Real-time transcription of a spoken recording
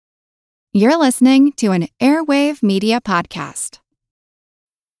You're listening to an Airwave Media Podcast.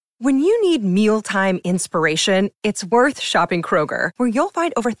 When you need mealtime inspiration, it's worth shopping Kroger, where you'll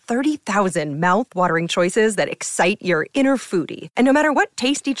find over 30,000 mouth-watering choices that excite your inner foodie. And no matter what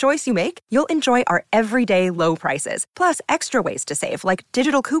tasty choice you make, you'll enjoy our everyday low prices, plus extra ways to save, like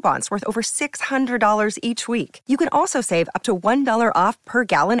digital coupons worth over $600 each week. You can also save up to $1 off per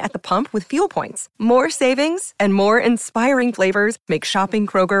gallon at the pump with fuel points. More savings and more inspiring flavors make shopping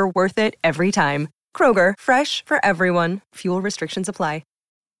Kroger worth it every time. Kroger, fresh for everyone. Fuel restrictions apply.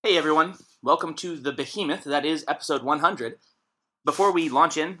 Hey everyone, welcome to the behemoth that is episode 100. Before we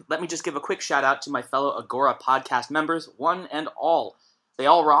launch in, let me just give a quick shout out to my fellow Agora podcast members, one and all. They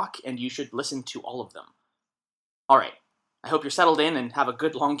all rock, and you should listen to all of them. Alright, I hope you're settled in and have a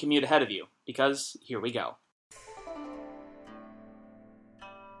good long commute ahead of you, because here we go.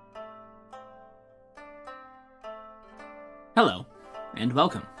 Hello, and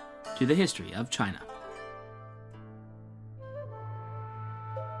welcome to the History of China.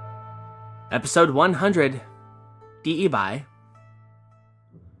 Episode 100, Yi Bai.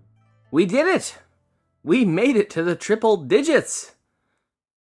 We did it! We made it to the triple digits!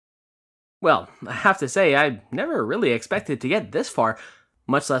 Well, I have to say, I never really expected to get this far,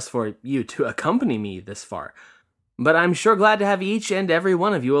 much less for you to accompany me this far. But I'm sure glad to have each and every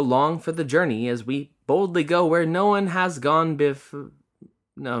one of you along for the journey as we boldly go where no one has gone before.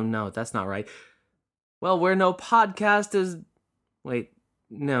 No, that's not right. Well, where no podcast is. Wait,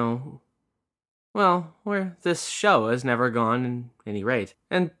 no. Well, where this show has never gone at any rate,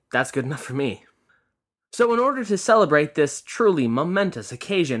 and that's good enough for me. So in order to celebrate this truly momentous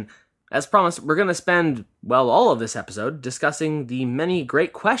occasion, as promised, we're going to spend, well, all of this episode discussing the many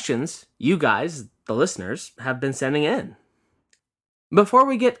great questions you guys, the listeners, have been sending in. Before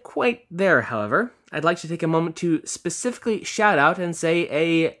we get quite there, however, I'd like to take a moment to specifically shout out and say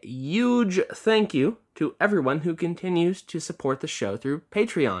a huge thank you to everyone who continues to support the show through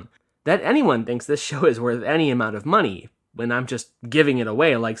Patreon. That anyone thinks this show is worth any amount of money, when I'm just giving it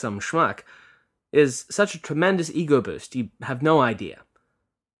away like some schmuck, is such a tremendous ego boost, you have no idea.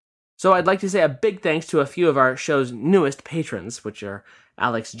 So I'd like to say a big thanks to a few of our show's newest patrons, which are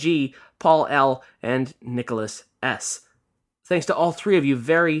Alex G., Paul L., and Nicholas S. Thanks to all three of you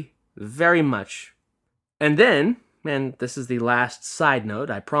very, very much. And then, and this is the last side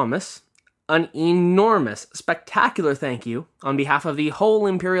note, I promise, an enormous, spectacular thank you on behalf of the whole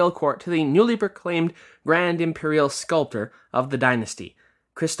Imperial Court to the newly proclaimed Grand Imperial Sculptor of the dynasty,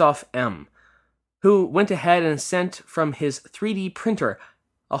 Christoph M., who went ahead and sent from his 3D printer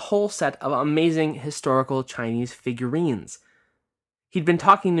a whole set of amazing historical Chinese figurines. He'd been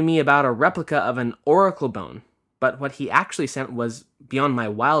talking to me about a replica of an oracle bone, but what he actually sent was beyond my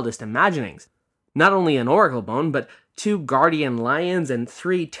wildest imaginings. Not only an oracle bone, but 2 guardian lions and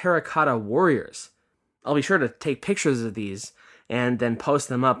 3 terracotta warriors. I'll be sure to take pictures of these and then post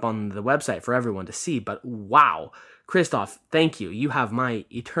them up on the website for everyone to see, but wow, Christoph, thank you. You have my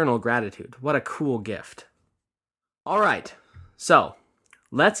eternal gratitude. What a cool gift. Alright, so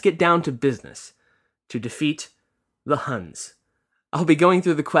let's get down to business to defeat the Huns. I'll be going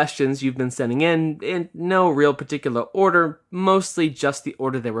through the questions you've been sending in no real particular order, mostly just the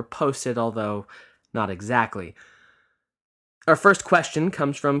order they were posted, although not exactly. Our first question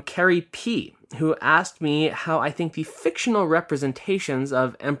comes from Carrie P., who asked me how I think the fictional representations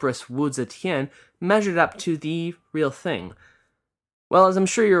of Empress Wu Zetian measured up to the real thing. Well, as I'm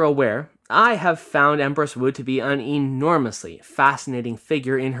sure you're aware, I have found Empress Wu to be an enormously fascinating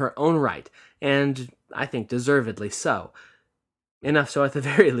figure in her own right, and I think deservedly so. Enough so, at the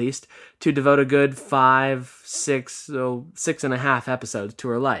very least, to devote a good 6.5 episodes to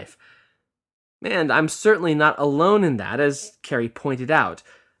her life. And I'm certainly not alone in that, as Carrie pointed out.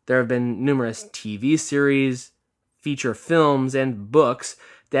 There have been numerous TV series, feature films, and books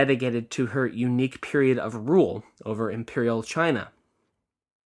dedicated to her unique period of rule over Imperial China.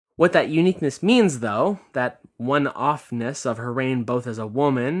 What that uniqueness means, though, that one-offness of her reign both as a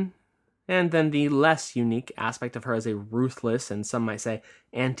woman, and then the less unique aspect of her as a ruthless and some might say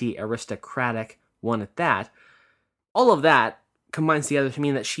anti-aristocratic one at that, all of that combines together to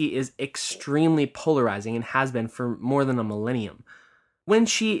mean that she is extremely polarizing and has been for more than a millennium. When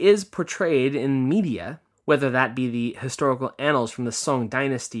she is portrayed in media, whether that be the historical annals from the Song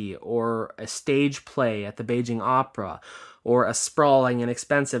Dynasty, or a stage play at the Beijing Opera, or a sprawling and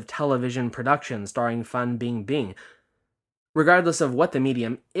expensive television production starring Fan Bingbing, regardless of what the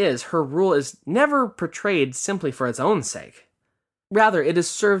medium is, her rule is never portrayed simply for its own sake. Rather, it is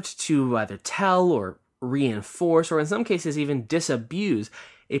served to either tell or reinforce, or in some cases even disabuse,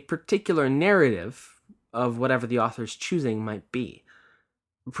 a particular narrative of whatever the author's choosing might be.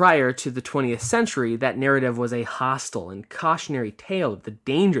 Prior to the 20th century, that narrative was a hostile and cautionary tale of the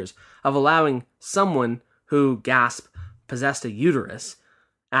dangers of allowing someone who, gasp, possessed a uterus,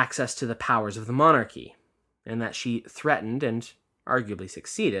 access to the powers of the monarchy, and that she threatened, and arguably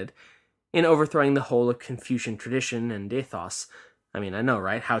succeeded, in overthrowing the whole of Confucian tradition and ethos. I mean, I know,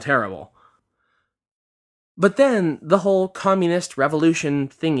 right? How terrible. But then the whole communist revolution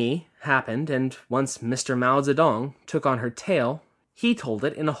thingy happened, and once Mr. Mao Zedong took on her tale, he told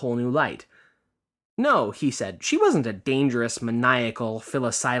it in a whole new light. No, he said, she wasn't a dangerous, maniacal,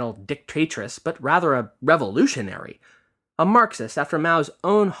 filicidal dictatress, but rather a revolutionary, a Marxist after Mao's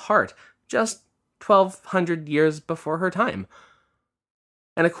own heart, just 1,200 years before her time.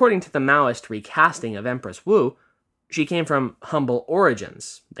 And according to the Maoist recasting of Empress Wu, she came from humble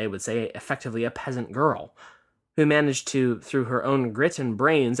origins, they would say effectively a peasant girl, who managed to, through her own grit and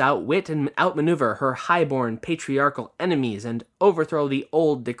brains, outwit and outmaneuver her highborn patriarchal enemies and overthrow the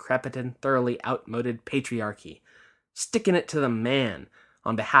old, decrepit, and thoroughly outmoded patriarchy, sticking it to the man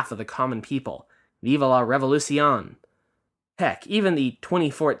on behalf of the common people. Viva la revolution! Heck, even the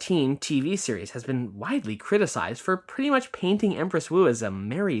 2014 TV series has been widely criticized for pretty much painting Empress Wu as a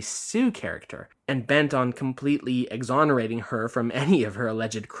Mary Sue character, and bent on completely exonerating her from any of her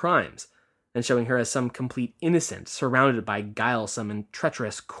alleged crimes, and showing her as some complete innocent, surrounded by guilesome and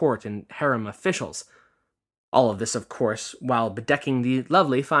treacherous court and harem officials. All of this, of course, while bedecking the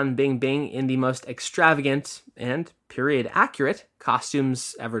lovely Fan Bingbing in the most extravagant and period-accurate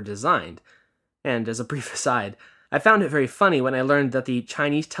costumes ever designed. And as a brief aside, I found it very funny when I learned that the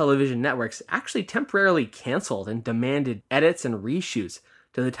Chinese television networks actually temporarily canceled and demanded edits and reshoots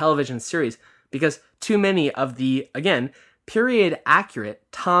to the television series because too many of the, again, period-accurate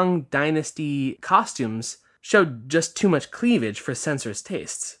Tang Dynasty costumes showed just too much cleavage for censors'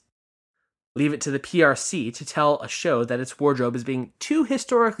 tastes. Leave it to the PRC to tell a show that its wardrobe is being too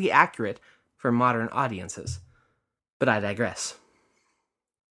historically accurate for modern audiences. But I digress.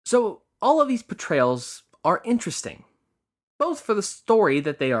 So, all of these portrayals are interesting, both for the story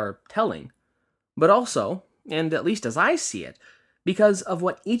that they are telling, but also, and at least as I see it, because of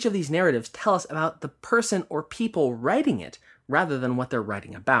what each of these narratives tell us about the person or people writing it, rather than what they're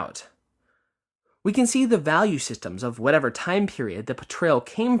writing about. We can see the value systems of whatever time period the portrayal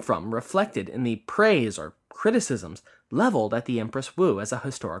came from reflected in the praise or criticisms leveled at the Empress Wu as a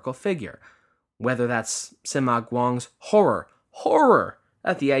historical figure, whether that's Sima Guang's horror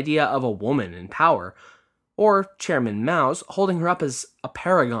at the idea of a woman in power, or Chairman Mao's holding her up as a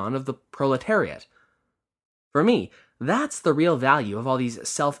paragon of the proletariat. For me, that's the real value of all these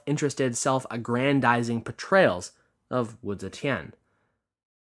self-interested, self-aggrandizing portrayals of Wu Zetian.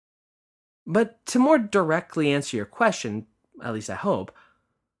 But to more directly answer your question, at least I hope,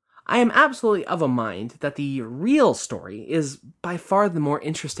 I am absolutely of a mind that the real story is by far the more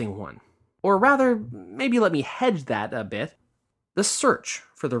interesting one. Or rather, maybe let me hedge that a bit, the search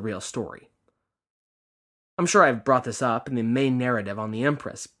for the real story. I'm sure I've brought this up in the main narrative on the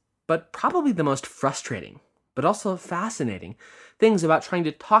Empress, but probably the most frustrating, but also fascinating, things about trying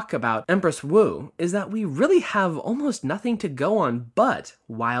to talk about Empress Wu is that we really have almost nothing to go on but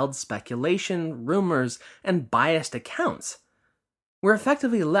wild speculation, rumors, and biased accounts. We're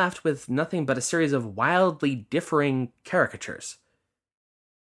effectively left with nothing but a series of wildly differing caricatures.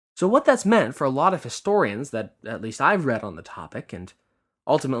 So what that's meant for a lot of historians that at least I've read on the topic, and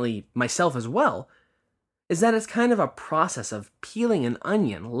ultimately myself as well, is that it's kind of a process of peeling an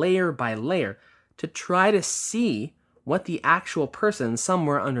onion layer by layer to try to see what the actual person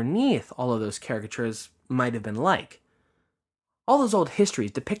somewhere underneath all of those caricatures might have been like. All those old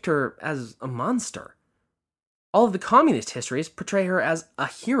histories depict her as a monster. All of the communist histories portray her as a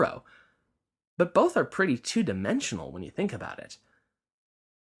hero. But both are pretty two-dimensional when you think about it.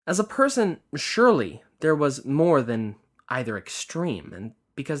 As a person, surely there was more than either extreme, and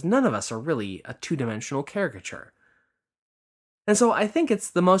because none of us are really a two-dimensional caricature. And so I think it's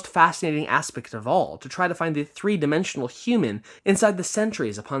the most fascinating aspect of all to try to find the three-dimensional human inside the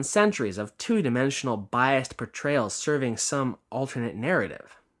centuries upon centuries of two-dimensional biased portrayals serving some alternate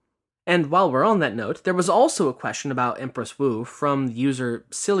narrative. And while we're on that note, there was also a question about Empress Wu from the user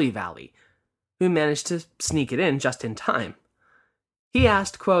Silly Valley, who managed to sneak it in just in time. He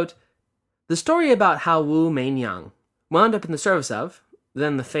asked, quote, "The story about how Wu Meinyang wound up in the service of,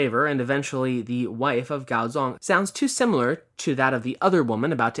 then the favor, and eventually the wife of Gao Zong sounds too similar to that of the other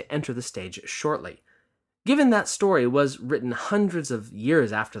woman about to enter the stage shortly. Given that story was written hundreds of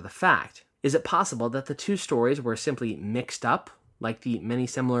years after the fact, is it possible that the two stories were simply mixed up, like the many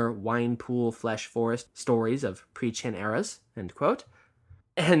similar wine pool flesh forest stories of pre-Qin eras?" End quote.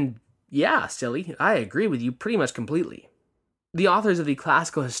 And yeah, Silly, I agree with you pretty much completely. The authors of the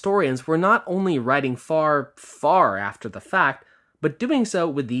classical historians were not only writing far, far after the fact, but doing so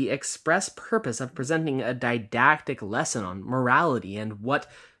with the express purpose of presenting a didactic lesson on morality and what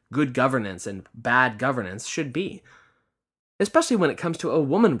good governance and bad governance should be. Especially when it comes to a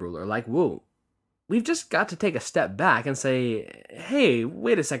woman ruler like Wu. We've just got to take a step back and say, hey,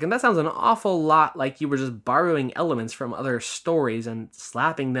 wait a second, that sounds an awful lot like you were just borrowing elements from other stories and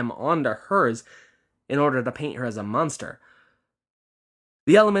slapping them onto hers in order to paint her as a monster.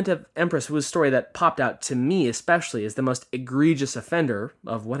 The element of Empress Wu's story that popped out to me especially as the most egregious offender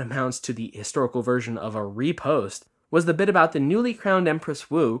of what amounts to the historical version of a repost was the bit about the newly crowned Empress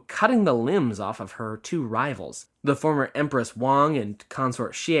Wu cutting the limbs off of her two rivals, the former Empress Wang and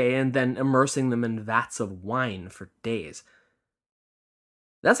consort Xie, and then immersing them in vats of wine for days.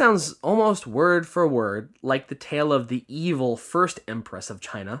 That sounds almost word for word like the tale of the evil first Empress of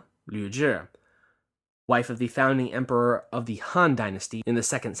China, Liu Zhi, wife of the founding emperor of the Han Dynasty in the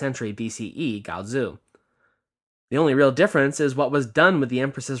 2nd century BCE, Gao Zu. The only real difference is what was done with the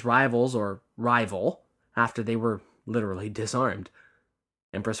Empress's rivals, or rival, after they were literally disarmed.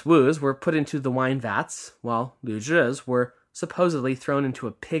 Empress Wu's were put into the wine vats, while Liu Zhi's were supposedly thrown into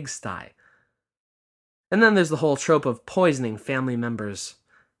a pigsty. And then there's the whole trope of poisoning family members.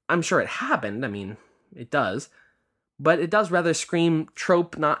 I'm sure it happened, it does, but it does rather scream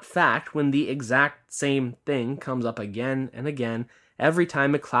trope, not fact, when the exact same thing comes up again and again every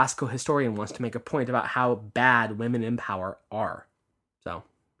time a classical historian wants to make a point about how bad women in power are. So,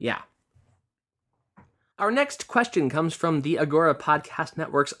 yeah. Our next question comes from the Agora Podcast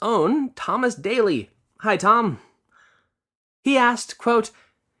Network's own Thomas Daly. Hi, Tom. He asked, quote,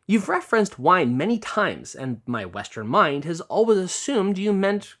 "You've referenced wine many times, and my Western mind has always assumed you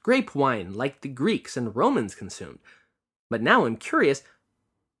meant grape wine like the Greeks and Romans consumed. But now I'm curious,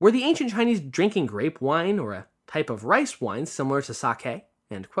 were the ancient Chinese drinking grape wine or a type of rice wine similar to sake?"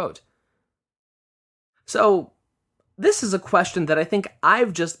 End quote. So, this is a question that I think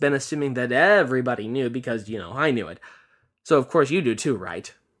I've just been assuming that everybody knew because, I knew it. So of course you do too,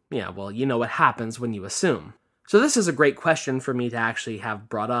 right? Yeah, well, you know what happens when you assume. So this is a great question for me to actually have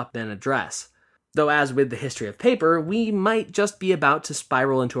brought up and address. Though as with the history of paper, we might just be about to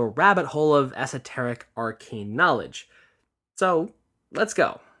spiral into a rabbit hole of esoteric arcane knowledge. So, let's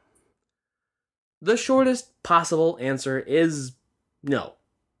go. The shortest possible answer is no.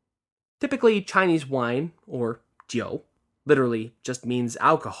 Typically, Chinese wine, or jiu, literally just means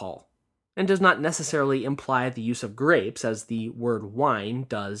alcohol, and does not necessarily imply the use of grapes as the word wine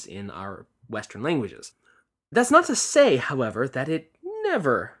does in our Western languages. That's not to say, however, that it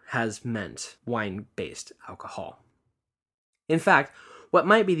never has meant wine-based alcohol. In fact, what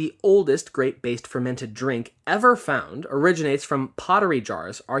might be the oldest grape-based fermented drink ever found originates from pottery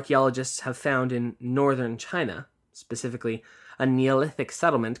jars archaeologists have found in northern China, specifically a Neolithic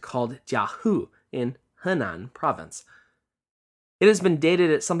settlement called Jiahu in Henan province. It has been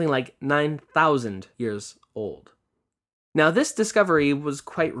dated at something like 9,000 years old. Now, this discovery was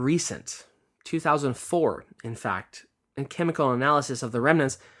quite recent, 2004, in fact, and chemical analysis of the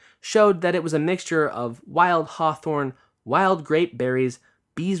remnants showed that it was a mixture of wild hawthorn, wild grape berries,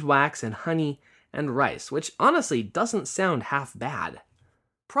 beeswax and honey, and rice, which honestly doesn't sound half bad.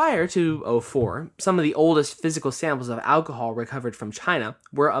 Prior to 2004, some of the oldest physical samples of alcohol recovered from China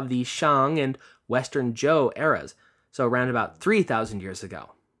were of the Shang and Western Zhou eras, so around about 3,000 years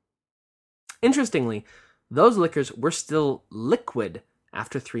ago. Interestingly, those liquors were still liquid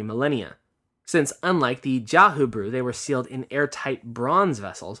after 3 millennia, since unlike the Jiahu brew, they were sealed in airtight bronze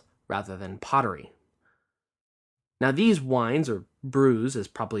vessels rather than pottery. Now these wines, or brews is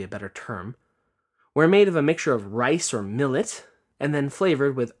probably a better term, were made of a mixture of rice or millet, and then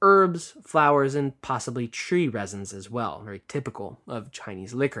flavored with herbs, flowers, and possibly tree resins as well, very typical of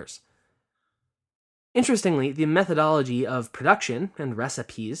Chinese liquors. Interestingly, the methodology of production and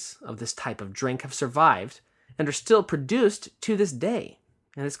recipes of this type of drink have survived and are still produced to this day,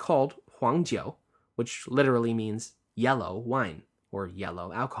 and it's called huangjiu, which literally means yellow wine, or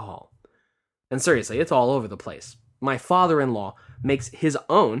yellow alcohol. And seriously, it's all over the place. My father-in-law makes his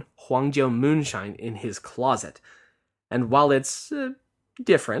own huangjiu moonshine in his closet, and while it's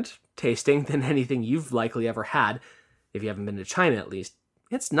different tasting than anything you've likely ever had, if you haven't been to China at least,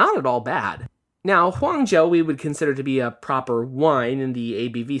 it's not at all bad. Now, huangjiu we would consider to be a proper wine in the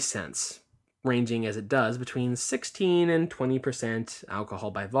ABV sense, ranging as it does between 16 and 20% alcohol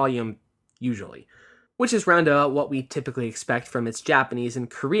by volume, usually, which is round about what we typically expect from its Japanese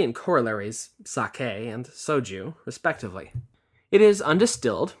and Korean corollaries, sake and soju, respectively. It is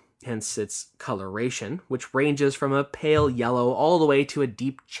undistilled, hence its coloration, which ranges from a pale yellow all the way to a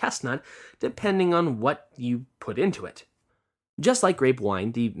deep chestnut, depending on what you put into it. Just like grape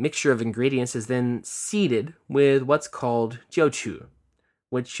wine, the mixture of ingredients is then seeded with what's called jiuqu,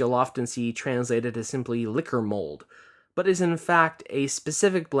 which you'll often see translated as simply liquor mold, but is in fact a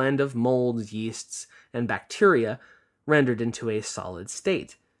specific blend of molds, yeasts, and bacteria rendered into a solid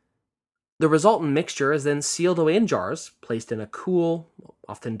state. The resultant mixture is then sealed away in jars, placed in a cool,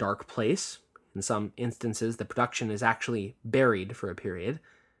 often dark place. In some instances, the production is actually buried for a period,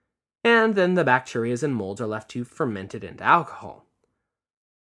 and then the bacteria and molds are left to ferment it into alcohol.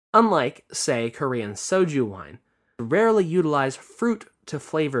 Unlike, say, Korean soju wine, rarely utilize fruit to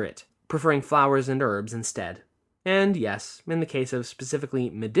flavor it, preferring flowers and herbs instead. And yes, in the case of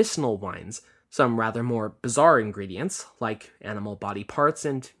specifically medicinal wines, some rather more bizarre ingredients, like animal body parts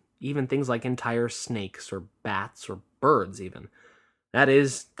and even things like entire snakes or bats or birds even. That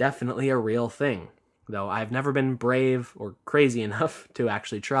is definitely a real thing, though I've never been brave or crazy enough to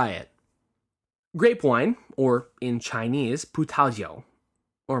actually try it. Grape wine, or in Chinese, putaojiu,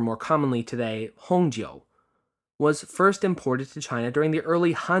 or more commonly today, hongjiu, was first imported to China during the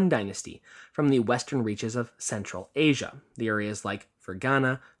early Han Dynasty from the western reaches of Central Asia, the areas like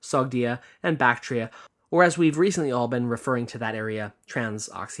Fergana, Sogdia, and Bactria, or as we've recently all been referring to that area,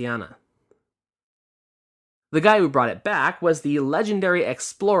 Transoxiana. The guy who brought it back was the legendary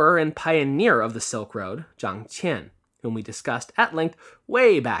explorer and pioneer of the Silk Road, Zhang Qian, whom we discussed at length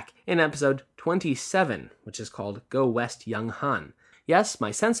way back in episode 27, which is called Go West Young Han. Yes,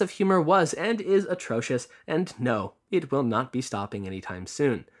 my sense of humor was and is atrocious, and no, it will not be stopping anytime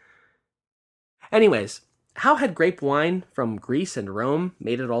soon. Anyways, how had grape wine from Greece and Rome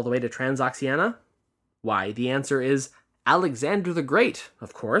made it all the way to Transoxiana? Why, the answer is Alexander the Great,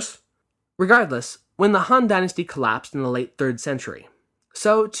 of course. Regardless, when the Han Dynasty collapsed in the late 3rd century,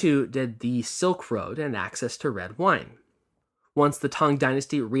 so too did the Silk Road and access to red wine. Once the Tang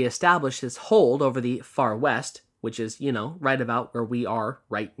Dynasty reestablished its hold over the far west, which is, right about where we are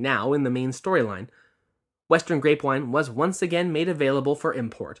right now in the main storyline, Western grape wine was once again made available for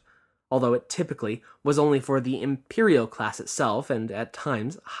import, although it typically was only for the imperial class itself and, at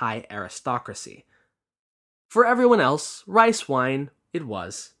times, high aristocracy. For everyone else, rice wine it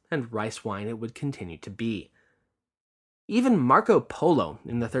was, and rice wine it would continue to be. Even Marco Polo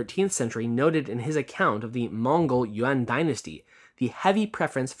in the 13th century noted in his account of the Mongol Yuan dynasty the heavy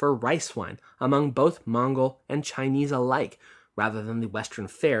preference for rice wine among both Mongol and Chinese alike, rather than the Western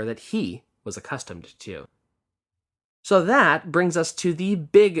fare that he was accustomed to. So that brings us to the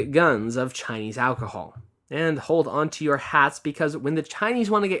big guns of Chinese alcohol. And hold on to your hats, because when the Chinese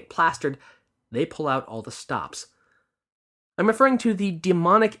want to get plastered, they pull out all the stops. I'm referring to the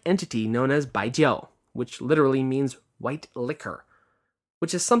demonic entity known as baijiu, which literally means white liquor,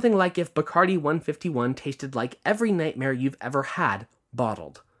 which is something like if Bacardi 151 tasted like every nightmare you've ever had,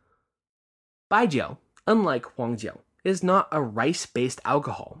 bottled. Baijiu, unlike huangjiu, is not a rice-based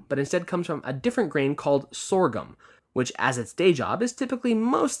alcohol, but instead comes from a different grain called sorghum, which as its day job is typically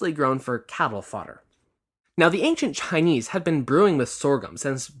mostly grown for cattle fodder. Now, the ancient Chinese had been brewing with sorghum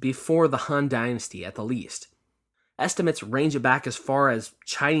since before the Han Dynasty at the least. Estimates range it back as far as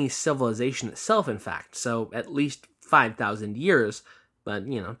Chinese civilization itself, in fact, so at least 5,000 years, but,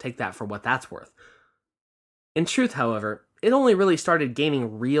 take that for what that's worth. In truth, however, it only really started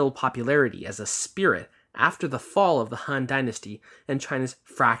gaining real popularity as a spirit after the fall of the Han Dynasty and China's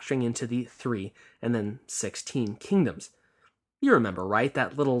fracturing into the 3 and then 16 kingdoms. You remember, right?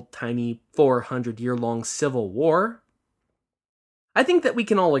 That little tiny 400-year-long civil war? I think that we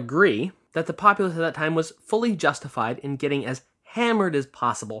can all agree that the populace at that time was fully justified in getting as hammered as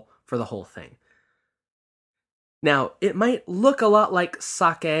possible for the whole thing. Now, it might look a lot like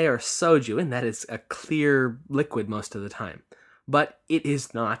sake or soju in that it's a clear liquid most of the time, but it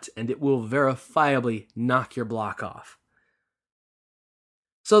is not, and it will verifiably knock your block off.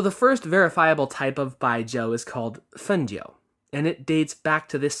 So the first verifiable type of baijiu is called fenjiu, and it dates back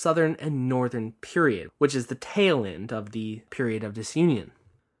to this southern and northern period, which is the tail end of the period of disunion.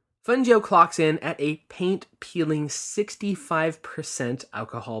 Fenjiu clocks in at a paint-peeling 65%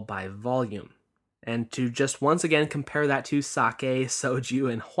 alcohol by volume. And to just once again compare that to sake,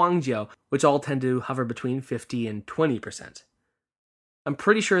 soju, and huangjiu, which all tend to hover between 50 and 20%. I'm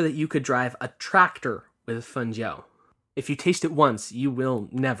pretty sure that you could drive a tractor with fenjiu. If you taste it once, you will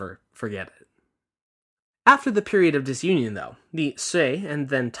never forget it. After the period of disunion, though, the Sui and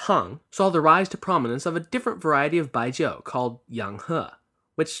then Tang saw the rise to prominence of a different variety of baijiu called Yanghe,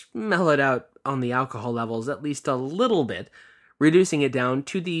 which mellowed out on the alcohol levels at least a little bit, reducing it down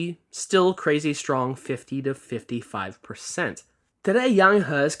to the still crazy strong 50 to 55%. Today,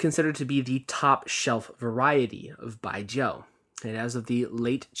 Yanghe is considered to be the top shelf variety of baijiu, and as of the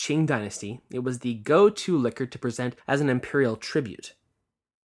late Qing dynasty, it was the go-to liquor to present as an imperial tribute.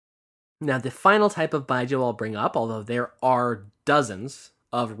 Now, the final type of baijiu I'll bring up, although there are dozens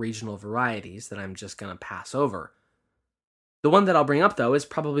of regional varieties that I'm just going to pass over. The one that I'll bring up, though, is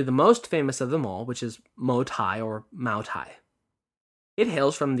probably the most famous of them all, which is Mo Tai or Mao Tai. It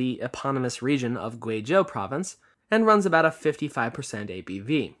hails from the eponymous region of Guizhou province and runs about a 55%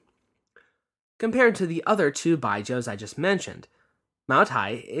 ABV. Compared to the other two baijius I just mentioned, Mao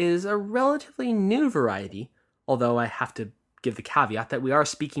Tai is a relatively new variety, although I have to give the caveat that we are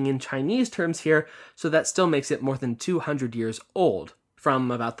speaking in Chinese terms here, so that still makes it more than 200 years old,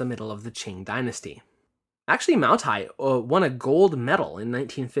 from about the middle of the Qing dynasty. Actually, Mao Tai won a gold medal in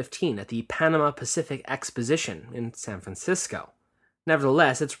 1915 at the Panama Pacific Exposition in San Francisco.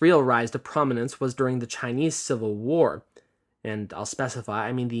 Nevertheless, its real rise to prominence was during the Chinese Civil War, and I'll specify,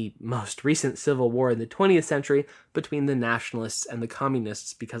 I mean the most recent civil war in the 20th century between the nationalists and the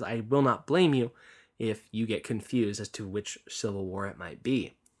communists, because I will not blame you if you get confused as to which civil war it might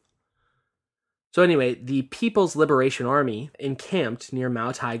be. So anyway, the People's Liberation Army encamped near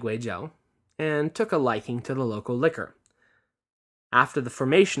Mao Tai Guizhou and took a liking to the local liquor. After the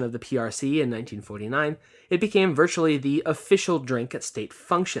formation of the PRC in 1949, it became virtually the official drink at state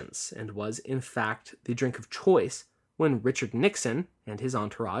functions, and was, in fact, the drink of choice when Richard Nixon and his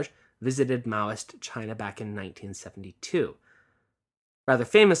entourage visited Maoist China back in 1972. Rather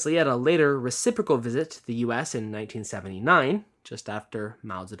famously, at a later reciprocal visit to the US in 1979, just after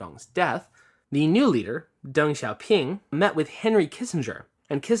Mao Zedong's death, the new leader, Deng Xiaoping, met with Henry Kissinger,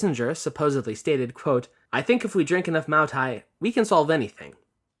 and Kissinger supposedly stated, quote, "I think if we drink enough Mao Tai, we can solve anything,"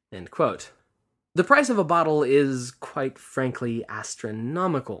 end quote. The price of a bottle is, quite frankly,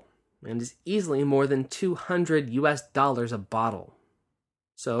 astronomical, and is easily more than $200 a bottle.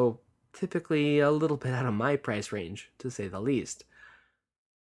 So, typically a little bit out of my price range, to say the least.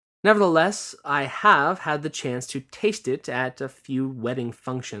 Nevertheless, I have had the chance to taste it at a few wedding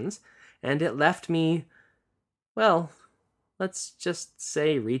functions, and it left me, well, let's just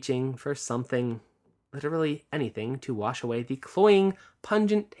say reaching for something, literally anything, to wash away the cloying,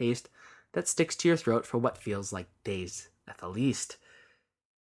 pungent taste that sticks to your throat for what feels like days at the least.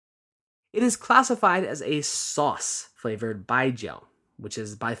 It is classified as a sauce-flavored baijiu, which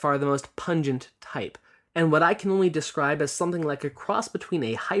is by far the most pungent type, and what I can only describe as something like a cross between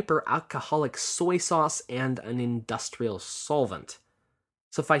a hyper-alcoholic soy sauce and an industrial solvent.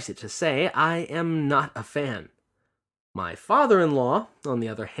 Suffice it to say, I am not a fan. My father-in-law, on the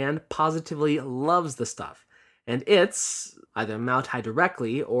other hand, positively loves the stuff, and it's, either Mao Tai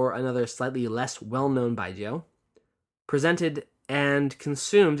directly or another slightly less well-known baijiu, presented and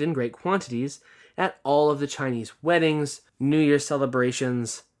consumed in great quantities at all of the Chinese weddings, New Year's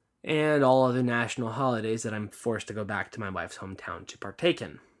celebrations, and all other national holidays that I'm forced to go back to my wife's hometown to partake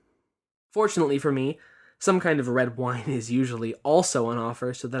in. Fortunately for me, some kind of red wine is usually also on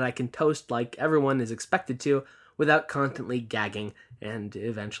offer so that I can toast like everyone is expected to without constantly gagging and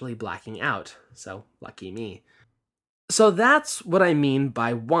eventually blacking out. So, lucky me. So that's what I mean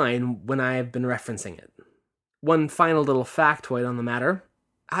by wine when I've been referencing it. One final little factoid on the matter.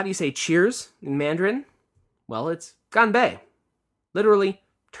 How do you say cheers in Mandarin? Well, it's ganbei. Literally,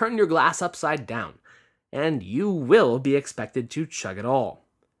 turn your glass upside down, and you will be expected to chug it all,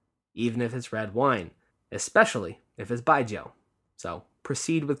 even if it's red wine, especially if it's baijiu. So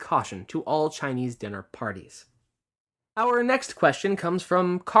proceed with caution to all Chinese dinner parties. Our next question comes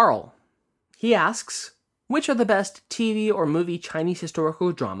from Carl. He asks, which are the best TV or movie Chinese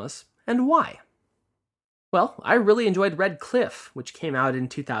historical dramas, and why? Well, I really enjoyed Red Cliff, which came out in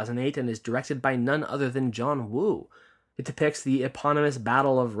 2008 and is directed by none other than John Woo. It depicts the eponymous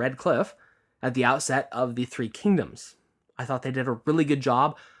Battle of Red Cliff at the outset of the Three Kingdoms. I thought they did a really good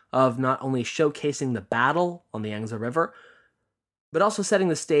job of not only showcasing the battle on the Yangtze River, but also setting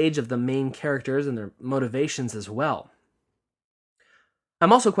the stage of the main characters and their motivations as well.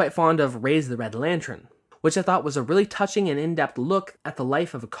 I'm also quite fond of Raise the Red Lantern, which I thought was a really touching and in-depth look at the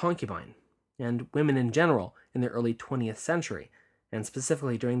life of a concubine, and women in general in the early 20th century, and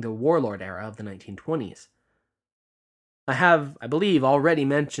specifically during the warlord era of the 1920s. I have, I believe, already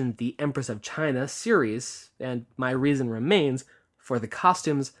mentioned the Empress of China series, and my reason remains for the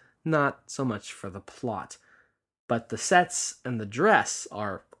costumes, not so much for the plot. But the sets and the dress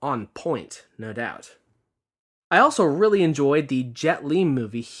are on point, no doubt. I also really enjoyed the Jet Li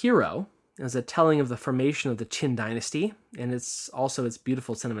movie Hero, as a telling of the formation of the Qin dynasty, and it's also its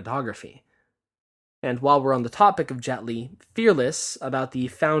beautiful cinematography. And while we're on the topic of Jet Li, Fearless, about the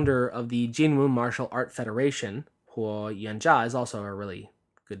founder of the Jinwu Martial Art Federation, Huo Yuanjia, is also a really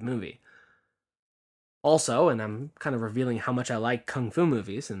good movie. Also, and I'm kind of revealing how much I like kung fu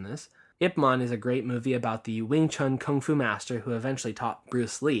movies in this, Ip Man is a great movie about the Wing Chun kung fu master who eventually taught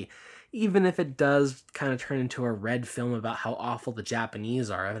Bruce Lee, even if it does kind of turn into a red film about how awful the Japanese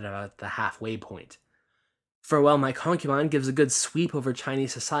are at about the halfway point. Farewell My Concubine gives a good sweep over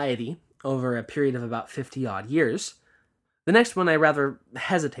Chinese society over a period of about 50-odd years. The next one I rather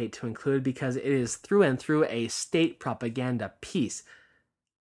hesitate to include because it is through and through a state propaganda piece,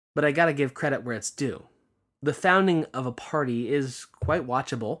 but I gotta give credit where it's due. The founding of a party is quite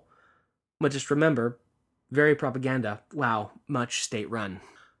watchable, but just remember, very propaganda, wow, much state-run.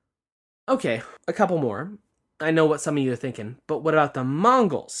 Okay, a couple more. I know what some of you are thinking, but what about the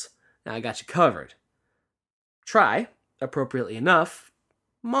Mongols? Now I got you covered. Try, appropriately enough,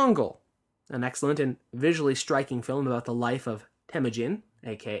 Mongol, an excellent and visually striking film about the life of Temujin,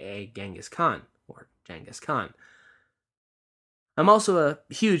 aka Genghis Khan, or Genghis Khan. I'm also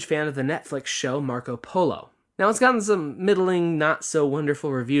a huge fan of the Netflix show Marco Polo. Now, it's gotten some middling,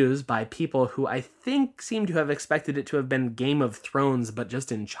 not-so-wonderful reviews by people who I think seem to have expected it to have been Game of Thrones, but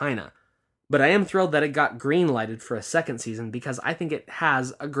just in China. But I am thrilled that it got green-lighted for a second season because I think it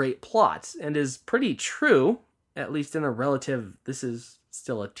has a great plot and is pretty true, at least in a relative, this is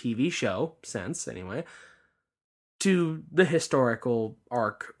still a TV show sense, anyway, to the historical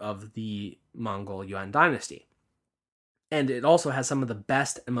arc of the Mongol Yuan dynasty. And it also has some of the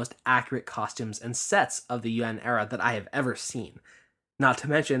best and most accurate costumes and sets of the Yuan era that I have ever seen. Not to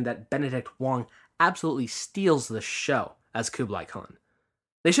mention that Benedict Wong absolutely steals the show as Kublai Khan.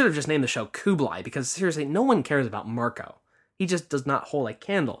 They should have just named the show Kublai, because seriously, no one cares about Marco. He just does not hold a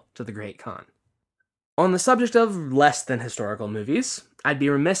candle to the great Khan. On the subject of less than historical movies, I'd be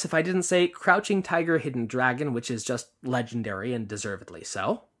remiss if I didn't say Crouching Tiger, Hidden Dragon, which is just legendary and deservedly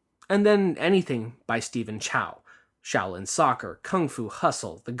so. And then anything by Stephen Chow. Shaolin Soccer, Kung Fu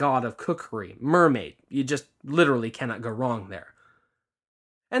Hustle, The God of Cookery, Mermaid. You just literally cannot go wrong there.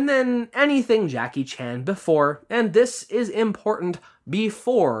 And then anything Jackie Chan before, and this is important,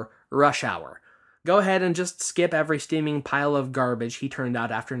 before Rush Hour. Go ahead and just skip every steaming pile of garbage he turned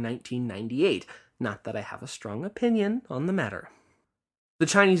out after 1998. Not that I have a strong opinion on the matter. The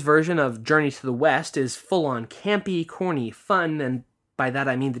Chinese version of Journey to the West is full-on campy, corny fun, and by that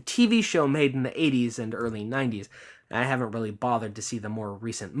I mean the TV show made in the 80s and early 90s. I haven't really bothered to see the more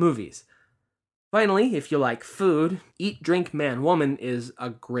recent movies. Finally, if you like food, Eat, Drink, Man, Woman is a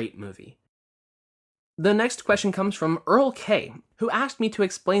great movie. The next question comes from Earl K., who asked me to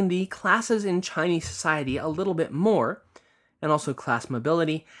explain the classes in Chinese society a little bit more, and also class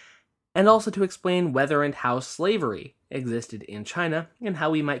mobility, and also to explain whether and how slavery existed in China, and how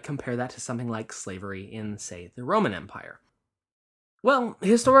we might compare that to something like slavery in, say, the Roman Empire. Well,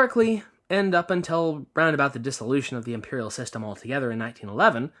 historically, and up until round about the dissolution of the imperial system altogether in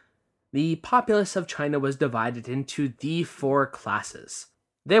 1911, the populace of China was divided into the 4 classes.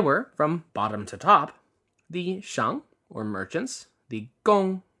 They were, from bottom to top, the Shang, or merchants, the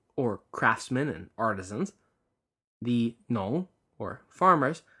Gong, or craftsmen and artisans, the Nong, or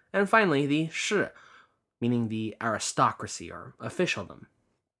farmers, and finally the Shi, meaning the aristocracy or officialdom.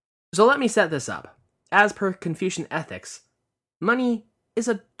 So let me set this up. As per Confucian ethics, money is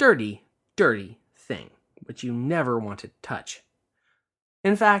a dirty, dirty thing, which you never want to touch.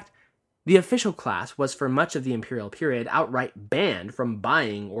 In fact, the official class was for much of the imperial period outright banned from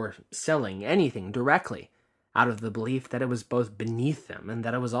buying or selling anything directly, out of the belief that it was both beneath them and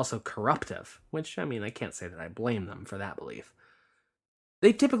that it was also corruptive, which, I can't say that I blame them for that belief.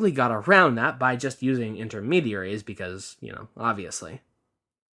 They typically got around that by just using intermediaries because, obviously.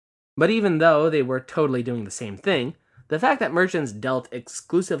 But even though they were totally doing the same thing, the fact that merchants dealt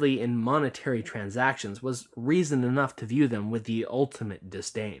exclusively in monetary transactions was reason enough to view them with the ultimate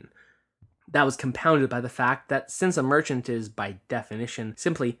disdain. That was compounded by the fact that since a merchant is, by definition,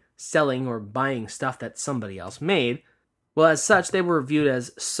 simply selling or buying stuff that somebody else made, well, as such, they were viewed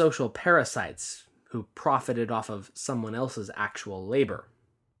as social parasites who profited off of someone else's actual labor.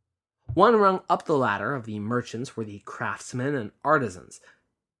 One rung up the ladder of the merchants were the craftsmen and artisans.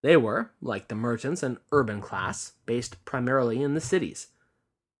 They were, like the merchants, an urban class, based primarily in the cities.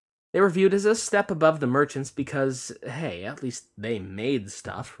 They were viewed as a step above the merchants because, hey, at least they made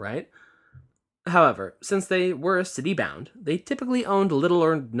stuff, right? However, since they were city-bound, they typically owned little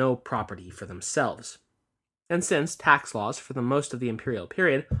or no property for themselves. And since tax laws for the most of the imperial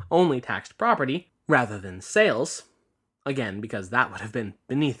period only taxed property rather than sales, again because that would have been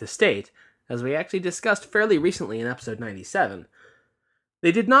beneath the state, as we actually discussed fairly recently in episode 97,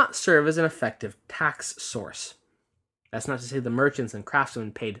 they did not serve as an effective tax source. That's not to say the merchants and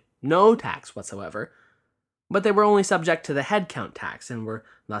craftsmen paid no tax whatsoever, but they were only subject to the headcount tax and were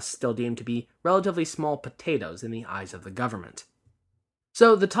thus still deemed to be relatively small potatoes in the eyes of the government.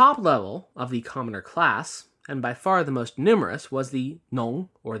 So the top level of the commoner class, and by far the most numerous, was the Nong,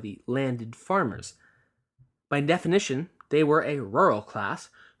 or the landed farmers. By definition, they were a rural class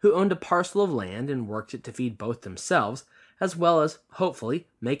who owned a parcel of land and worked it to feed both themselves, as well as, hopefully,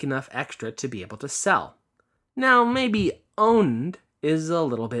 make enough extra to be able to sell. Now, maybe owned is a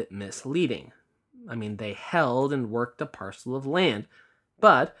little bit misleading. I mean, they held and worked a parcel of land,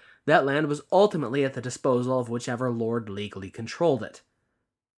 but that land was ultimately at the disposal of whichever lord legally controlled it.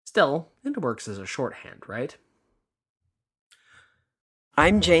 Still, it works as a shorthand, right?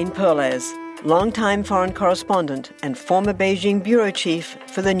 I'm Jane Perlez, longtime foreign correspondent and former Beijing bureau chief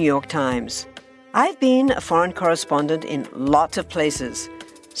for the New York Times. I've been a foreign correspondent in lots of places: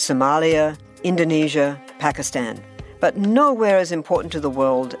 Somalia, Indonesia, Pakistan, but nowhere as important to the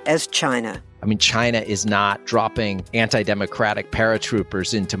world as China. I mean, China is not dropping anti-democratic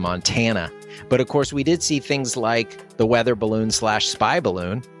paratroopers into Montana. But of course, we did see things like the weather balloon/spy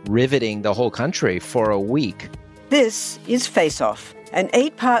balloon riveting the whole country for a week. This is Face Off, an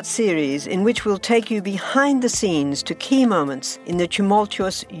 8-part series in which we'll take you behind the scenes to key moments in the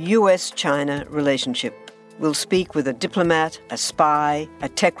tumultuous US-China relationship. We'll speak with a diplomat, a spy, a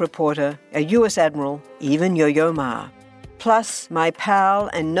tech reporter, a US admiral, even Yo-Yo Ma. Plus, my pal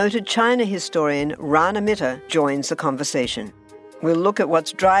and noted China historian Rana Mitter joins the conversation. We'll look at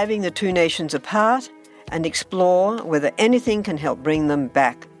what's driving the two nations apart and explore whether anything can help bring them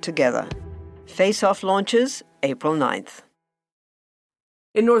back together. Face Off launches April 9th.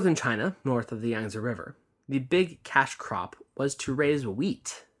 In northern China, north of the Yangtze River, the big cash crop was to raise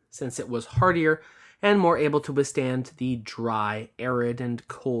wheat, since it was hardier and more able to withstand the dry, arid, and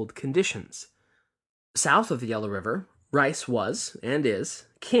cold conditions. South of the Yellow River, rice was, and is,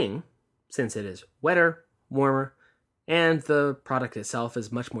 king, since it is wetter, warmer, and the product itself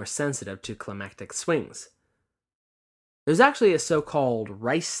is much more sensitive to climatic swings. There's actually a so-called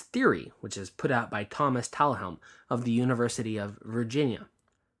rice theory, which is put out by Thomas Talhelm of the University of Virginia.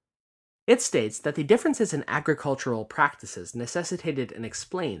 It states that the differences in agricultural practices necessitated and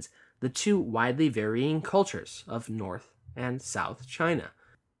explains the two widely varying cultures of North and South China.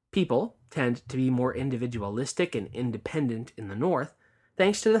 People tend to be more individualistic and independent in the North,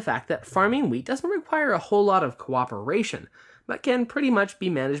 thanks to the fact that farming wheat doesn't require a whole lot of cooperation, but can pretty much be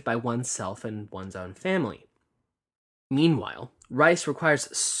managed by oneself and one's own family. Meanwhile, rice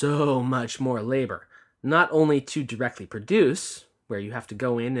requires so much more labor, not only to directly produce, where you have to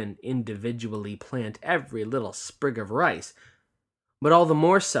go in and individually plant every little sprig of rice, but all the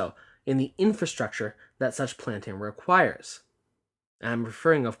more so in the infrastructure that such planting requires. I'm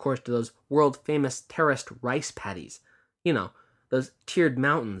referring, of course, to those world-famous terraced rice paddies. You know, those tiered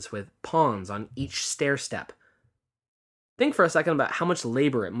mountains with ponds on each stair-step. Think for a second about how much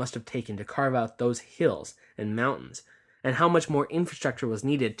labor it must have taken to carve out those hills and mountains, and how much more infrastructure was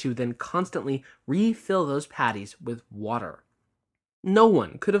needed to then constantly refill those paddies with water. No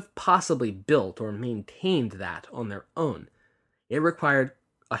one could have possibly built or maintained that on their own. It required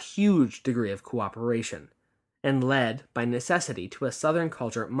a huge degree of cooperation, and led, by necessity, to a Southern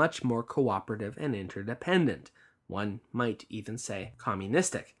culture much more cooperative and interdependent. One might even say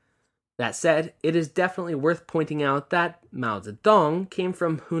communistic. That said, it is definitely worth pointing out that Mao Zedong came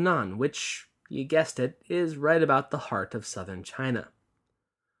from Hunan, which, you guessed it, is right about the heart of southern China.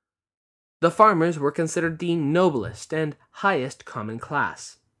 The farmers were considered the noblest and highest common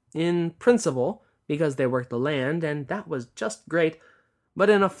class. In principle, because they worked the land, and that was just great, but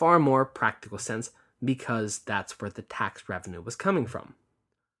in a far more practical sense, because that's where the tax revenue was coming from.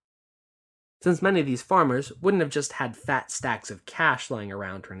 Since many of these farmers wouldn't have just had fat stacks of cash lying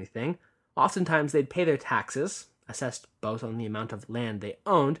around or anything, oftentimes they'd pay their taxes, assessed both on the amount of land they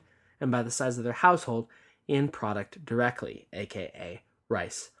owned and by the size of their household, in product directly, aka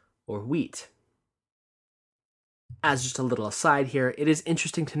rice or wheat. As just a little aside here, it is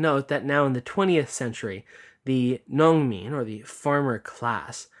interesting to note that now in the 20th century, the Nongmin, or the farmer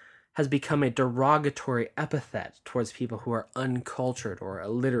class, has become a derogatory epithet towards people who are uncultured or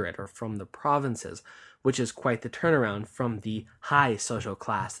illiterate or from the provinces, which is quite the turnaround from the high social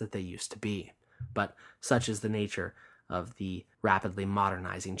class that they used to be. But such is the nature of the rapidly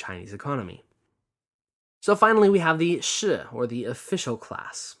modernizing Chinese economy. So finally we have the Shi, or the official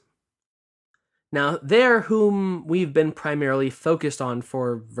class. Now, they're whom we've been primarily focused on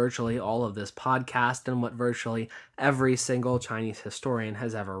for virtually all of this podcast and what virtually every single Chinese historian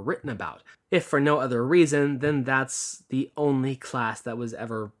has ever written about. If for no other reason, then that's the only class that was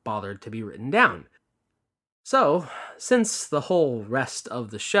ever bothered to be written down. So, since the whole rest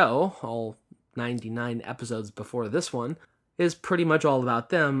of the show, all 99 episodes before this one, is pretty much all about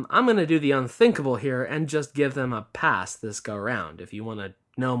them, I'm going to do the unthinkable here and just give them a pass this go around. If you want to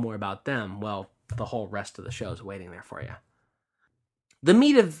know more about them, well, the whole rest of the show is waiting there for you. The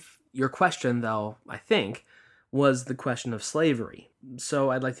meat of your question, though, I think, was the question of slavery. So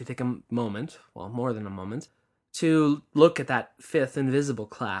I'd like to take a moment, well, more than a moment, to look at that fifth invisible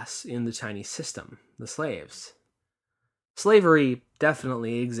class in the Chinese system, the slaves. Slavery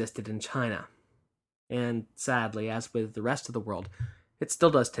definitely existed in China. And sadly, as with the rest of the world, it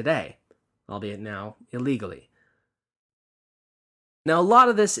still does today, albeit now illegally. Now, a lot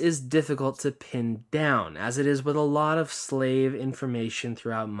of this is difficult to pin down, as it is with a lot of slave information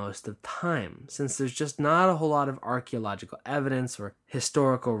throughout most of time, since there's just not a whole lot of archaeological evidence or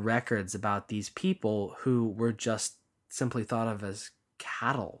historical records about these people who were just simply thought of as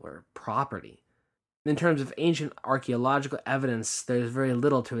cattle or property. In terms of ancient archaeological evidence, there's very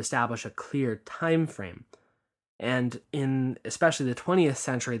little to establish a clear time frame. And in especially the 20th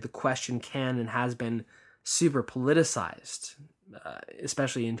century, the question can and has been super politicized,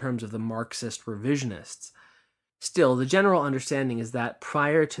 especially in terms of the Marxist revisionists. Still, the general understanding is that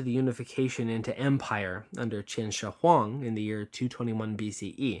prior to the unification into empire under Qin Shi Huang in the year 221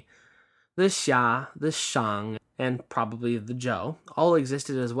 BCE, the Xia, the Shang, and probably the Zhou all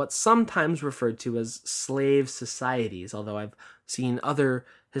existed as what's sometimes referred to as slave societies, although I've seen other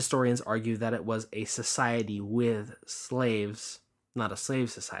historians argue that it was a society with slaves, not a slave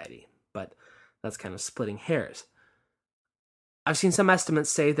society, but that's kind of splitting hairs. I've seen some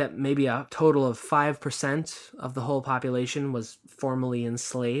estimates say that maybe a total of 5% of the whole population was formerly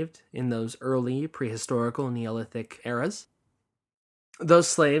enslaved in those early prehistorical Neolithic eras. Those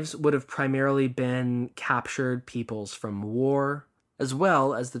slaves would have primarily been captured peoples from war, as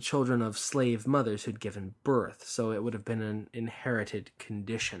well as the children of slave mothers who'd given birth, so it would have been an inherited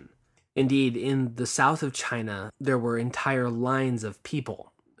condition. Indeed, in the south of China, there were entire lines of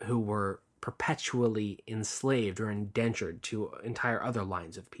people who were perpetually enslaved or indentured to entire other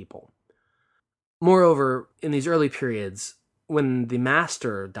lines of people. Moreover, in these early periods, when the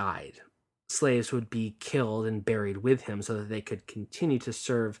master died, slaves would be killed and buried with him so that they could continue to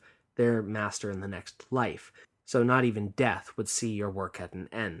serve their master in the next life. So not even death would see your work at an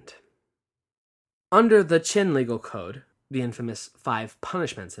end. Under the Qin legal code, the infamous 5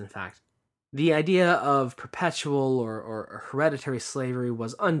 punishments, in fact, the idea of perpetual or hereditary slavery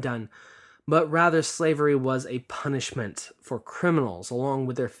was undone, but rather slavery was a punishment for criminals along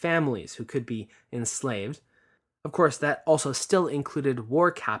with their families who could be enslaved. Of course, that also still included war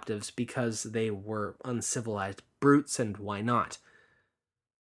captives because they were uncivilized brutes, and why not?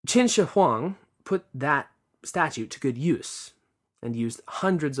 Qin Shi Huang put that statute to good use and used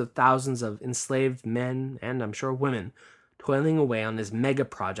hundreds of thousands of enslaved men, and I'm sure women, toiling away on his mega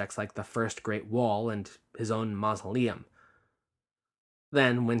projects like the First Great Wall and his own mausoleum.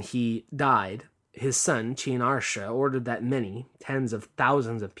 Then, when he died, his son, Qin Ershi, ordered that many, tens of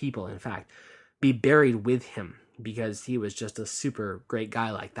thousands of people, in fact, be buried with him, because he was just a super great guy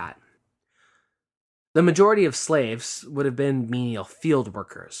like that. The majority of slaves would have been menial field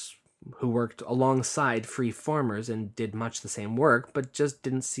workers, who worked alongside free farmers and did much the same work, but just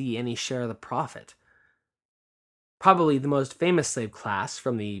didn't see any share of the profit. Probably the most famous slave class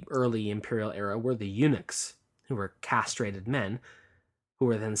from the early imperial era were the eunuchs, who were castrated men, who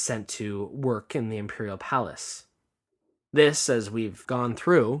were then sent to work in the imperial palace. This, as we've gone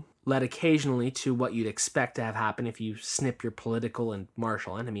through, led occasionally to what you'd expect to have happen if you snip your political and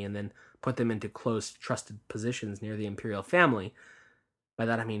martial enemy and then put them into close, trusted positions near the imperial family. By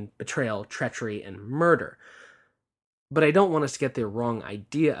that I mean betrayal, treachery, and murder. But I don't want us to get the wrong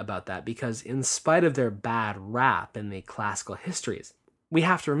idea about that, because in spite of their bad rap in the classical histories, we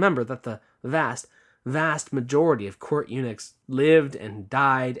have to remember that the vast majority of court eunuchs lived and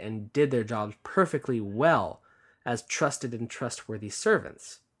died and did their jobs perfectly well as trusted and trustworthy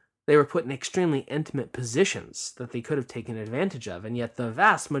servants. They were put in extremely intimate positions that they could have taken advantage of, and yet the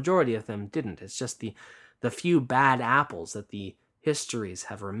vast majority of them didn't. It's just the few bad apples that the histories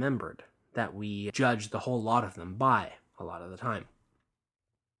have remembered that we judge the whole lot of them by a lot of the time.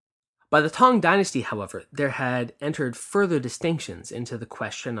 By the Tang Dynasty, however, there had entered further distinctions into the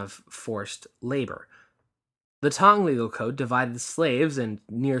question of forced labor. The Tang legal code divided slaves and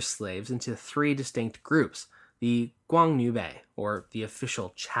near slaves into 3 distinct groups: the Guangnübei, or the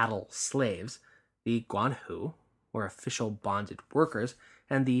official chattel slaves, the Guanhu, or official bonded workers,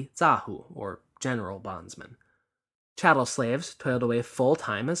 and the Zahu, or general bondsmen. Chattel slaves toiled away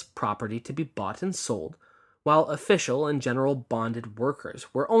full-time as property to be bought and sold, while official and general bonded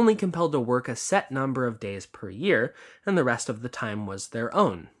workers were only compelled to work a set number of days per year, and the rest of the time was their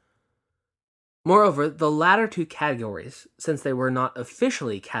own. Moreover, the latter two categories, since they were not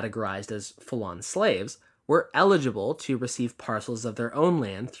officially categorized as full-on slaves, were eligible to receive parcels of their own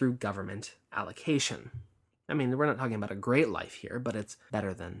land through government allocation. I mean, we're not talking about a great life here, but it's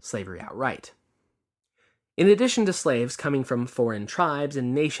better than slavery outright. In addition to slaves coming from foreign tribes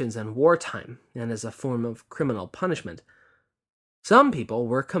and nations in wartime, and as a form of criminal punishment, some people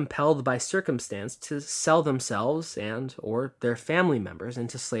were compelled by circumstance to sell themselves and or their family members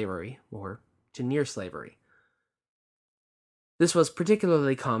into slavery or to near slavery. This was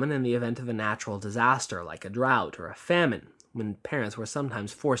particularly common in the event of a natural disaster like a drought or a famine, when parents were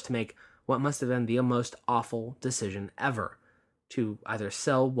sometimes forced to make what must have been the most awful decision ever, to either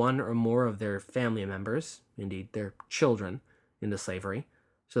sell one or more of their family members, indeed their children, into slavery,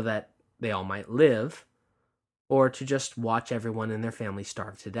 so that they all might live, or to just watch everyone in their family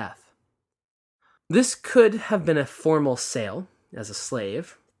starve to death. This could have been a formal sale as a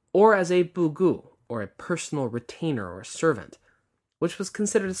slave, or as a bugu, or a personal retainer or servant, which was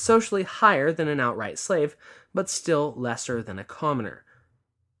considered socially higher than an outright slave, but still lesser than a commoner.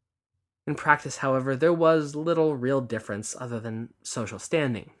 In practice, however, there was little real difference other than social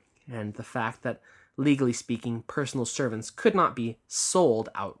standing, and the fact that, legally speaking, personal servants could not be sold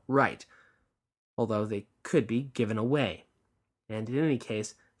outright, although they could be given away. And in any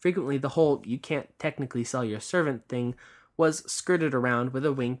case, frequently the whole "you can't technically sell your servant" thing was skirted around with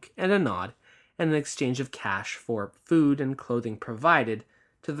a wink and a nod, and an exchange of cash for food and clothing provided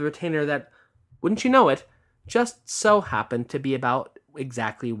to the retainer that, wouldn't you know it, just so happened to be about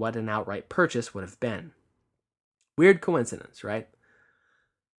exactly what an outright purchase would have been. Weird coincidence, right?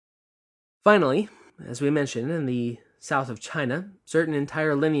 Finally, as we mentioned, in the south of China, certain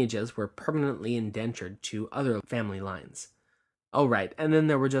entire lineages were permanently indentured to other family lines. Oh right, and then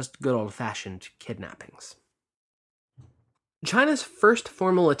there were just good old-fashioned kidnappings. China's first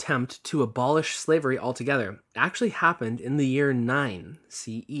formal attempt to abolish slavery altogether actually happened in the year 9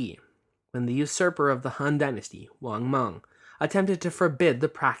 CE, when the usurper of the Han Dynasty, Wang Mang, attempted to forbid the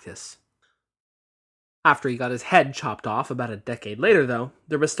practice. After he got his head chopped off about a decade later, though,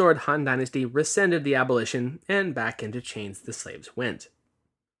 the restored Han Dynasty rescinded the abolition, and back into chains the slaves went.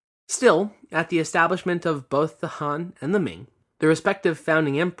 Still, at the establishment of both the Han and the Ming, the respective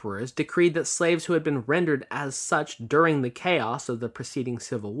founding emperors decreed that slaves who had been rendered as such during the chaos of the preceding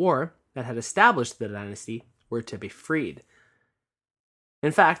civil war that had established the dynasty were to be freed.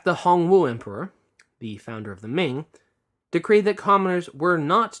 In fact, the Hongwu Emperor, the founder of the Ming, decreed that commoners were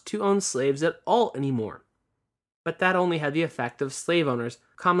not to own slaves at all anymore. But that only had the effect of slave owners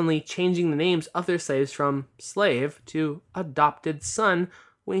commonly changing the names of their slaves from slave to adopted son,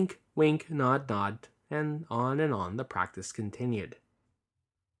 wink, wink, nod, nod, and on the practice continued.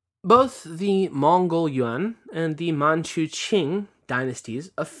 Both the Mongol Yuan and the Manchu Qing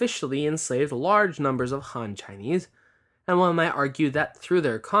dynasties officially enslaved large numbers of Han Chinese, and one might argue that through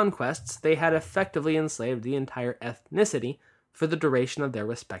their conquests they had effectively enslaved the entire ethnicity for the duration of their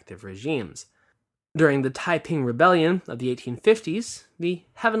respective regimes. During the Taiping Rebellion of the 1850s, the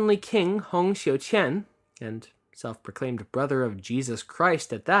heavenly king Hong Xiuqian, and self-proclaimed brother of Jesus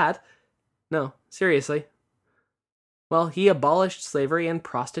Christ at that, no, seriously, well, he abolished slavery and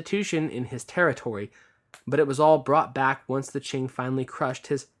prostitution in his territory, but it was all brought back once the Qing finally crushed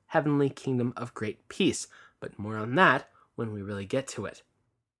his heavenly kingdom of great peace, but more on that when we really get to it.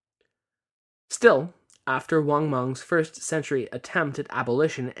 Still, after Wang Mang's first century attempt at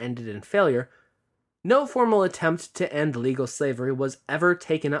abolition ended in failure, no formal attempt to end legal slavery was ever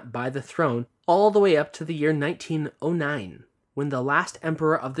taken up by the throne all the way up to the year 1909, when the last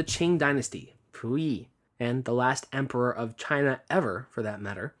emperor of the Qing dynasty, Pu Yi, and the last emperor of China ever, for that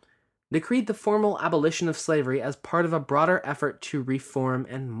matter, decreed the formal abolition of slavery as part of a broader effort to reform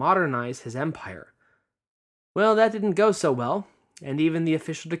and modernize his empire. Well, that didn't go so well, and even the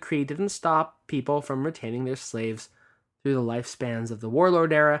official decree didn't stop people from retaining their slaves through the lifespans of the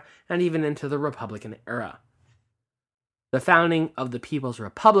warlord era and even into the Republican era. The founding of the People's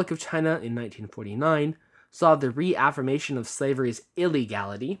Republic of China in 1949 saw the reaffirmation of slavery's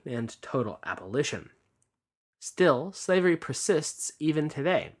illegality and total abolition. Still, slavery persists even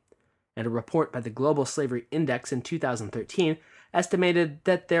today, and a report by the Global Slavery Index in 2013 estimated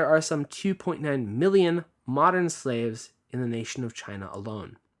that there are some 2.9 million modern slaves in the nation of China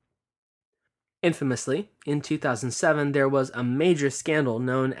alone. Infamously, in 2007 there was a major scandal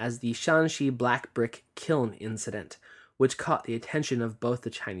known as the Shanxi Black Brick Kiln Incident, which caught the attention of both the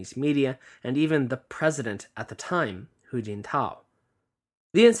Chinese media and even the president at the time, Hu Jintao.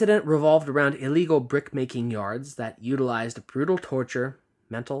 The incident revolved around illegal brick-making yards that utilized brutal torture,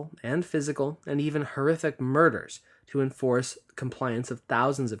 mental and physical, and even horrific murders to enforce compliance of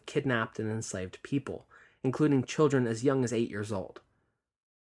thousands of kidnapped and enslaved people, including children as young as 8 years old.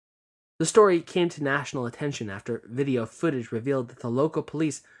 The story came to national attention after video footage revealed that the local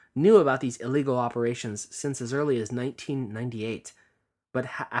police knew about these illegal operations since as early as 1998, but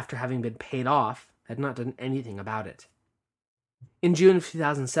after having been paid off, had not done anything about it. In June of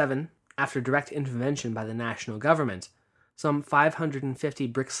 2007, after direct intervention by the national government, some 550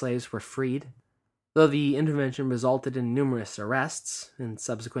 brick slaves were freed, though the intervention resulted in numerous arrests and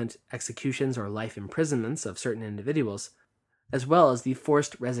subsequent executions or life imprisonments of certain individuals, as well as the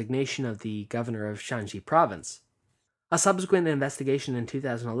forced resignation of the governor of Shanxi province. A subsequent investigation in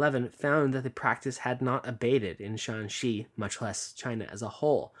 2011 found that the practice had not abated in Shanxi, much less China as a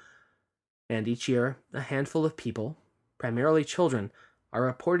whole, and each year a handful of people, primarily children, are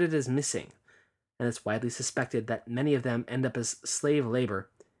reported as missing, and it's widely suspected that many of them end up as slave labor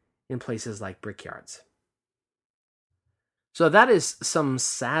in places like brickyards. So that is some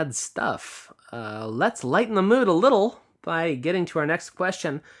sad stuff. Let's lighten the mood a little by getting to our next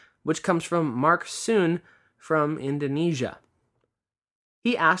question, which comes from Mark Soon from Indonesia.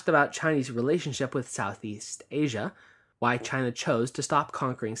 He asked about Chinese relationship with Southeast Asia, why China chose to stop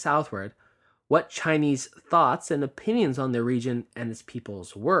conquering southward, what Chinese thoughts and opinions on the region and its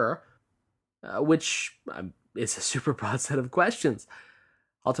peoples were, which is a super broad set of questions.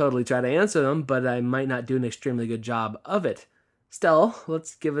 I'll totally try to answer them, but I might not do an extremely good job of it. Still,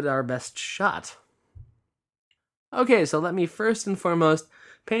 let's give it our best shot. Okay, so let me first and foremost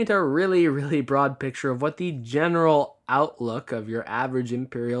paint a really, really broad picture of what the general outlook of your average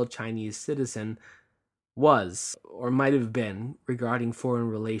imperial Chinese citizen was, or might have been, regarding foreign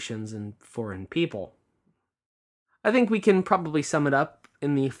relations and foreign people. I think we can probably sum it up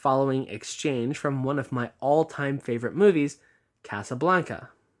in the following exchange from one of my all-time favorite movies, Casablanca.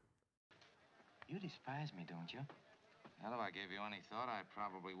 You despise me, don't you? Well, if I gave you any thought, I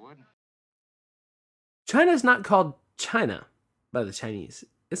probably would. China is not called China by the Chinese.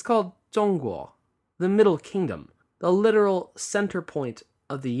 It's called Zhongguo, the Middle Kingdom, the literal center point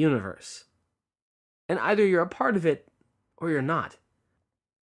of the universe. And either you're a part of it or you're not.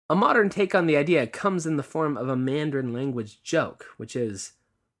 A modern take on the idea comes in the form of a Mandarin language joke, which is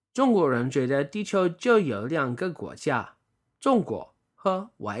中国人觉得地球就有两个国家，中国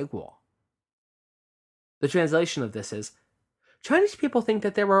和外国. The translation of this is, Chinese people think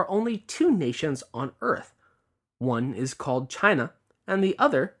that there are only two nations on Earth. One is called China, and the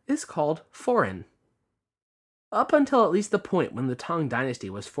other is called foreign. Up until at least the point when the Tang Dynasty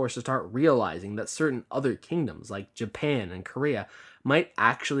was forced to start realizing that certain other kingdoms, like Japan and Korea, might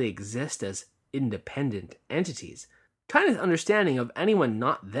actually exist as independent entities, China's understanding of anyone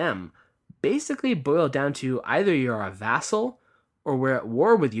not them basically boiled down to either you're a vassal, or we're at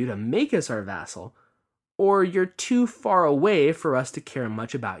war with you to make us our vassal, or you're too far away for us to care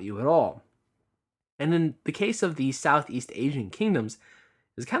much about you at all. And in the case of the Southeast Asian kingdoms,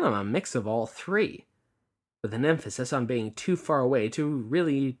 it's kind of a mix of all three, with an emphasis on being too far away to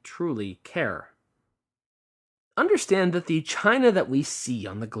really, truly care. Understand that the China that we see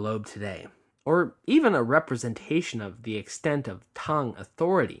on the globe today, or even a representation of the extent of Tang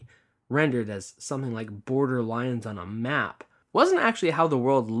authority, rendered as something like border lines on a map, wasn't actually how the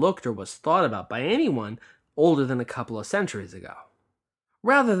world looked or was thought about by anyone older than a couple of centuries ago.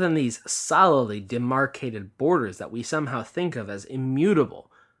 Rather than these solidly demarcated borders that we somehow think of as immutable,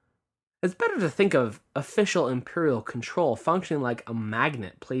 it's better to think of official imperial control functioning like a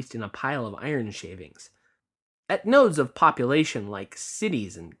magnet placed in a pile of iron shavings. At nodes of population like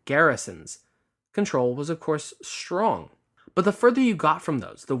cities and garrisons, control was of course strong. But the further you got from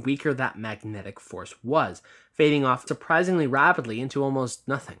those, the weaker that magnetic force was, fading off surprisingly rapidly into almost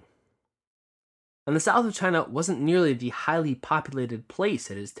nothing. And the south of China wasn't nearly the highly populated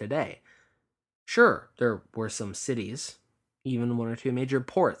place it is today. Sure, there were some cities, even one or two major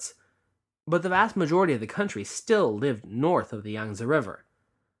ports, but the vast majority of the country still lived north of the Yangtze River.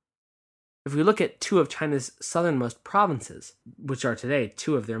 If we look at two of China's southernmost provinces, which are today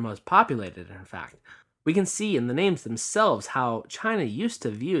two of their most populated, in fact, we can see in the names themselves how China used to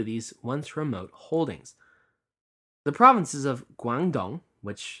view these once remote holdings. The provinces of Guangdong,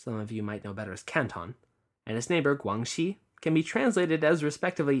 which some of you might know better as Canton, and its neighbor Guangxi, can be translated as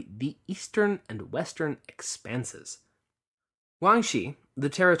respectively the eastern and western expanses. Guangxi, the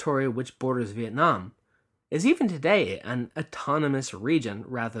territory which borders Vietnam, is even today an autonomous region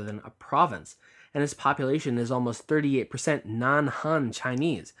rather than a province, and its population is almost 38% non-Han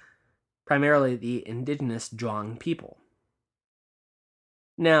Chinese, primarily the indigenous Zhuang people.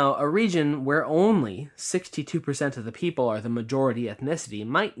 Now, a region where only 62% of the people are the majority ethnicity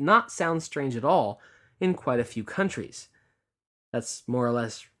might not sound strange at all in quite a few countries. That's more or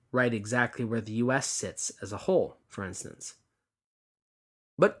less right exactly where the US sits as a whole, for instance.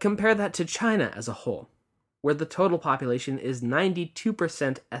 But compare that to China as a whole, where the total population is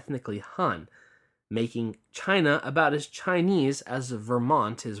 92% ethnically Han, making China about as Chinese as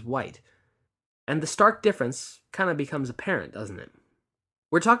Vermont is white. And the stark difference kind of becomes apparent, doesn't it?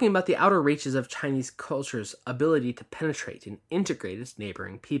 We're talking about the outer reaches of Chinese culture's ability to penetrate and integrate its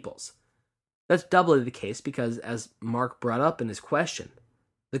neighboring peoples. That's doubly the case because, as Mark brought up in his question,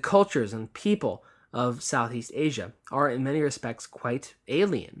 the cultures and people of Southeast Asia are in many respects quite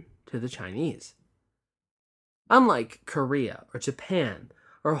alien to the Chinese. Unlike Korea or Japan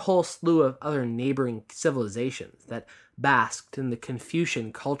or a whole slew of other neighboring civilizations that basked in the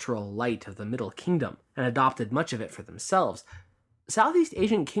Confucian cultural light of the Middle Kingdom and adopted much of it for themselves, Southeast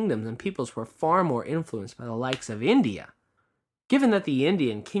Asian kingdoms and peoples were far more influenced by the likes of India. Given that the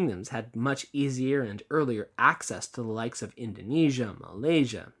Indian kingdoms had much easier and earlier access to the likes of Indonesia,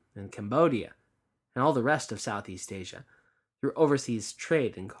 Malaysia, and Cambodia, and all the rest of Southeast Asia, through overseas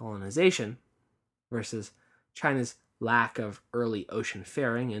trade and colonization, versus China's lack of early ocean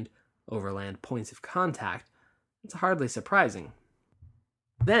faring and overland points of contact, it's hardly surprising.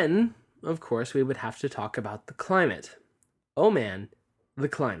 Then, of course, we would have to talk about the climate. Oh man, the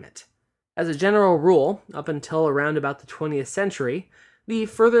climate. As a general rule, up until around about the 20th century, the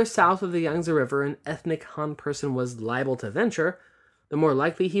further south of the Yangtze River an ethnic Han person was liable to venture, the more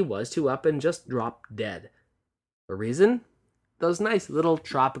likely he was to up and just drop dead. The reason? Those nice little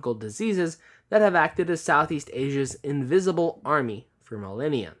tropical diseases that have acted as Southeast Asia's invisible army for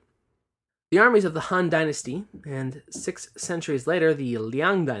millennia. The armies of the Han Dynasty, and 6 centuries later the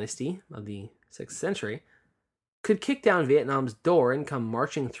Liang Dynasty of the 6th century, could kick down Vietnam's door and come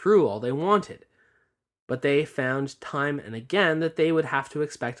marching through all they wanted. But they found time and again that they would have to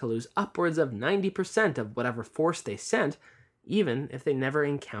expect to lose upwards of 90% of whatever force they sent, even if they never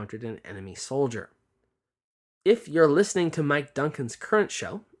encountered an enemy soldier. If you're listening to Mike Duncan's current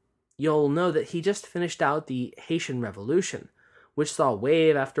show, you'll know that he just finished out the Haitian Revolution, which saw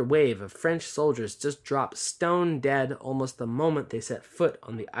wave after wave of French soldiers just drop stone dead almost the moment they set foot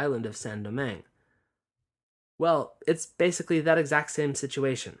on the island of Saint-Domingue. Well, it's basically that exact same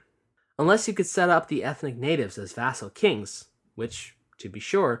situation. Unless you could set up the ethnic natives as vassal kings, which, to be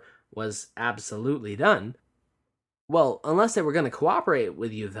sure, was absolutely done. Well, unless they were going to cooperate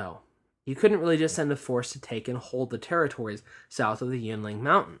with you, though, you couldn't really just send a force to take and hold the territories south of the Yunling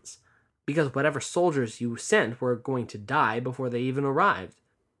Mountains, because whatever soldiers you sent were going to die before they even arrived.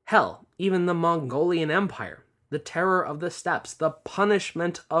 Hell, even the Mongolian Empire, the terror of the steppes, the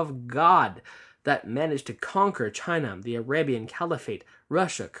punishment of God, that managed to conquer China, the Arabian Caliphate,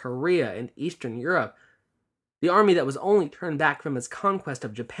 Russia, Korea, and Eastern Europe. The army that was only turned back from its conquest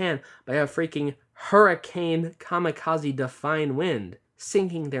of Japan by a freaking hurricane kamikaze-defying wind,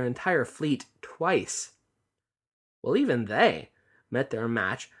 sinking their entire fleet twice. Well, even they met their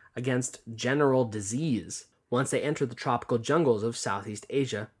match against general disease once they entered the tropical jungles of Southeast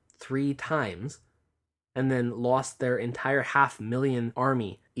Asia 3 times, and then lost their entire 500,000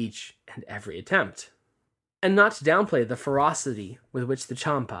 army each and every attempt. And not to downplay the ferocity with which the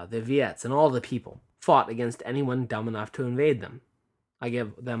Champa, the Viets, and all the people fought against anyone dumb enough to invade them. I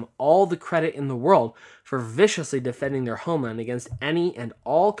give them all the credit in the world for viciously defending their homeland against any and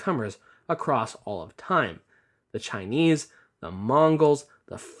all comers across all of time. The Chinese, the Mongols,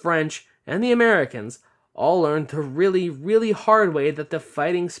 the French, and the Americans all learned the really, really hard way that the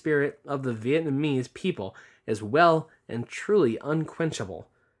fighting spirit of the Vietnamese people is well and truly unquenchable,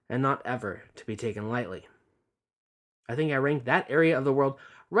 and not ever to be taken lightly. I think I rank that area of the world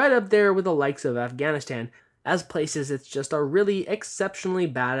right up there with the likes of Afghanistan as places it's just a really exceptionally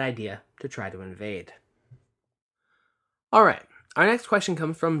bad idea to try to invade. Alright, our next question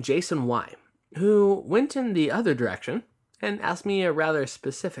comes from Jason Y., who went in the other direction and asked me a rather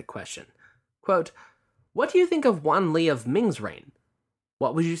specific question. Quote, what do you think of Wan Li of Ming's reign?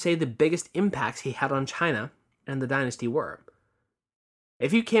 What would you say the biggest impacts he had on China and the dynasty were?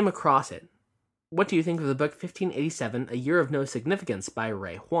 If you came across it, what do you think of the book 1587, A Year of No Significance by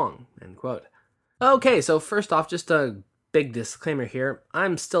Ray Huang? End quote. Okay, so first off, just a big disclaimer here.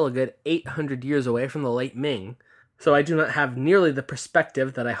 I'm still a good 800 years away from the late Ming, so I do not have nearly the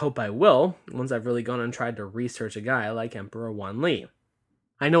perspective that I hope I will once I've really gone and tried to research a guy like Emperor Wan Li.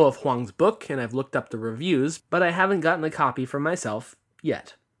 I know of Huang's book, and I've looked up the reviews, but I haven't gotten a copy for myself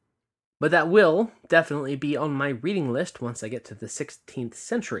yet. But that will definitely be on my reading list once I get to the 16th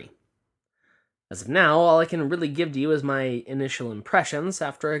century. As of now, all I can really give to you is my initial impressions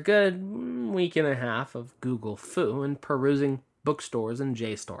after a good week and a half of Google Foo and perusing bookstores and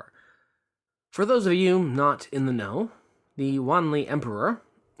JSTOR. For those of you not in the know, the Wanli Emperor,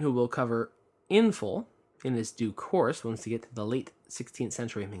 who we'll cover in full in its due course once we get to the late 16th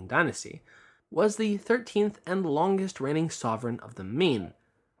century Ming Dynasty, was the 13th and longest reigning sovereign of the Ming,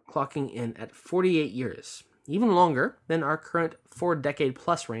 clocking in at 48 years, even longer than our current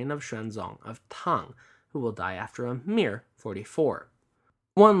 4-decade-plus reign of Xuanzong of Tang, who will die after a mere 44.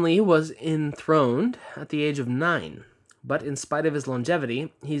 Wanli was enthroned at the age of 9, but in spite of his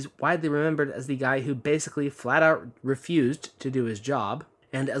longevity, he's widely remembered as the guy who basically flat-out refused to do his job,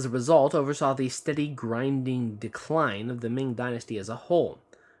 and as a result oversaw the steady grinding decline of the Ming Dynasty as a whole,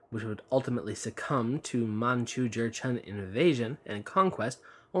 which would ultimately succumb to Manchu-Jurchen invasion and conquest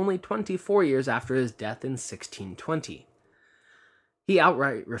only 24 years after his death in 1620. He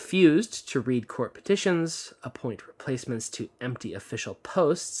outright refused to read court petitions, appoint replacements to empty official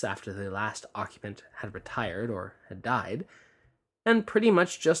posts after the last occupant had retired or had died, and pretty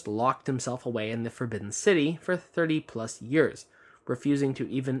much just locked himself away in the Forbidden City for 30-plus years, refusing to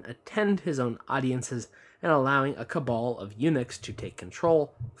even attend his own audiences and allowing a cabal of eunuchs to take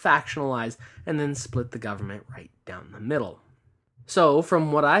control, factionalize, and then split the government right down the middle. So,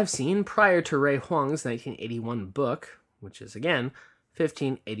 from what I've seen, prior to Rui Huang's 1981 book, which is again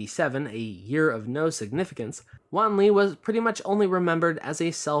 1587, a year of no significance, Wanli was pretty much only remembered as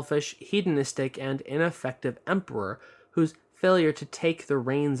a selfish, hedonistic, and ineffective emperor whose failure to take the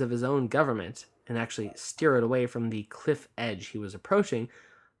reins of his own government and actually steer it away from the cliff edge he was approaching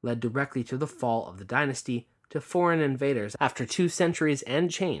led directly to the fall of the dynasty to foreign invaders after 2 centuries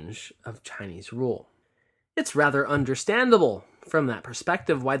and change of Chinese rule. It's rather understandable, from that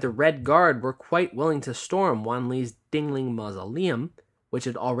perspective, why the Red Guard were quite willing to storm Wanli's Dingling Mausoleum, which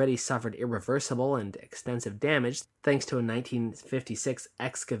had already suffered irreversible and extensive damage thanks to a 1956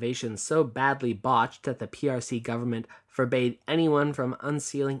 excavation so badly botched that the PRC government forbade anyone from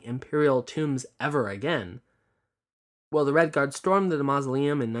unsealing imperial tombs ever again. Well, the Red Guard stormed the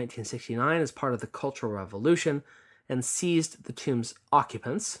mausoleum in 1969 as part of the Cultural Revolution and seized the tomb's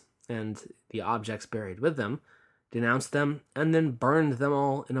occupants and the objects buried with them, denounced them, and then burned them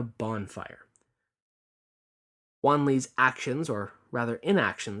all in a bonfire. Wanli's actions, or rather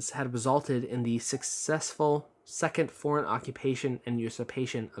inactions, had resulted in the successful second foreign occupation and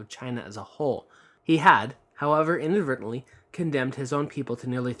usurpation of China as a whole. He had, however, inadvertently condemned his own people to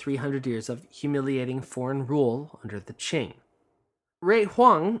nearly 300 years of humiliating foreign rule under the Qing. Rui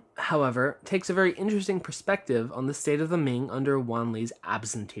Huang, however, takes a very interesting perspective on the state of the Ming under Wanli's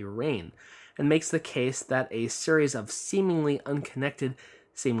absentee reign, and makes the case that a series of seemingly unconnected,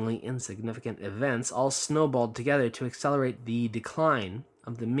 seemingly insignificant events all snowballed together to accelerate the decline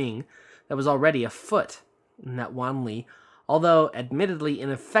of the Ming that was already afoot, and that Wanli, although admittedly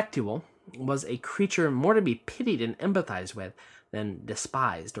ineffectual, was a creature more to be pitied and empathized with than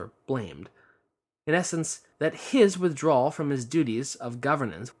despised or blamed. In essence, that his withdrawal from his duties of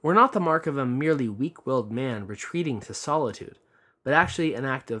governance were not the mark of a merely weak-willed man retreating to solitude, but actually an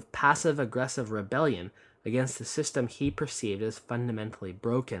act of passive-aggressive rebellion against the system he perceived as fundamentally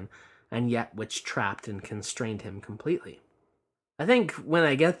broken, and yet which trapped and constrained him completely. I think when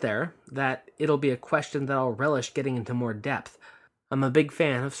I get there, that it'll be a question that I'll relish getting into more depth. I'm a big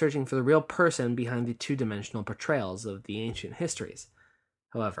fan of searching for the real person behind the two-dimensional portrayals of the ancient histories.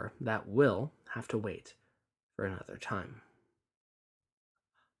 However, that will have to wait for another time.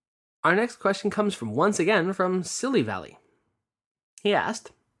 Our next question comes once again from Silly Valley. He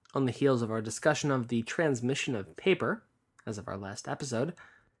asked, on the heels of our discussion of the transmission of paper, as of our last episode,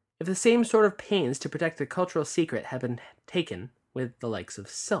 if the same sort of pains to protect a cultural secret had been taken with the likes of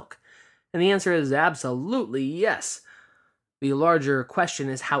silk. And the answer is absolutely yes. The larger question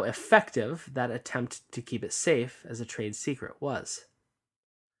is how effective that attempt to keep it safe as a trade secret was.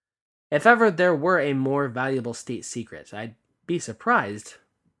 If ever there were a more valuable state secret, I'd be surprised.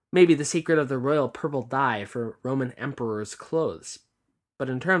 Maybe the secret of the royal purple dye for Roman emperors' clothes. But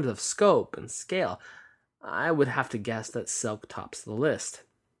in terms of scope and scale, I would have to guess that silk tops the list.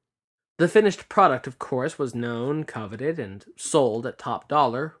 The finished product, of course, was known, coveted, and sold at top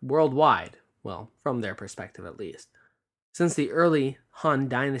dollar worldwide, well, from their perspective at least. Since the early Han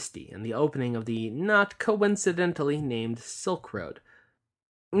Dynasty and the opening of the not coincidentally named Silk Road.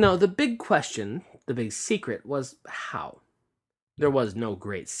 No, the big question, the big secret, was how. There was no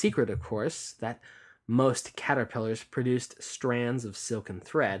great secret, of course, that most caterpillars produced strands of silken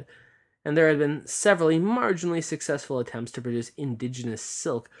thread, and there had been several marginally successful attempts to produce indigenous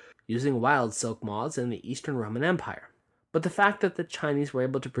silk using wild silk moths in the Eastern Roman Empire. But the fact that the Chinese were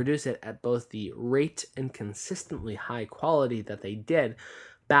able to produce it at both the rate and consistently high quality that they did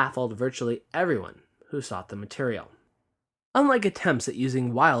baffled virtually everyone who sought the material. Unlike attempts at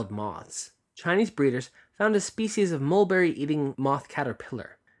using wild moths, Chinese breeders found a species of mulberry-eating moth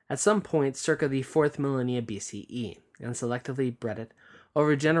caterpillar at some point circa the 4th millennia BCE, and selectively bred it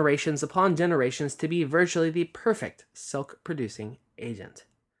over generations upon generations to be virtually the perfect silk-producing agent.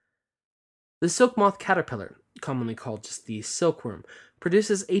 The silk moth caterpillar, commonly called just the silkworm,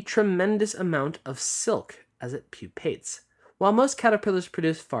 produces a tremendous amount of silk as it pupates, while most caterpillars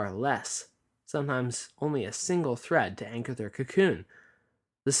produce far less, sometimes only a single thread to anchor their cocoon.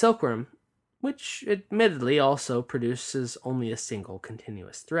 The silkworm, which admittedly also produces only a single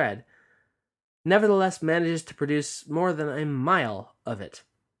continuous thread, nevertheless manages to produce more than a mile of it,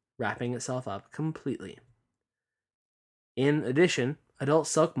 wrapping itself up completely. In addition, adult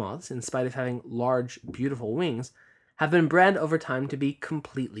silk moths, in spite of having large, beautiful wings, have been bred over time to be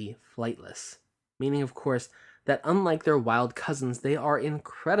completely flightless, meaning, of course, that unlike their wild cousins, they are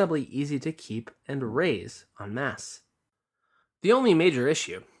incredibly easy to keep and raise en masse. The only major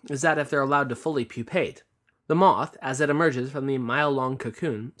issue is that if they're allowed to fully pupate, the moth, as it emerges from the mile-long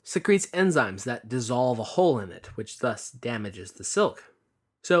cocoon, secretes enzymes that dissolve a hole in it, which thus damages the silk.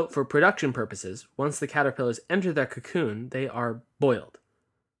 So, for production purposes, once the caterpillars enter their cocoon, they are boiled,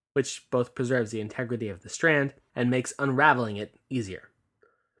 which both preserves the integrity of the strand and makes unraveling it easier.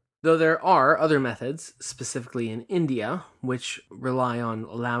 Though there are other methods, specifically in India, which rely on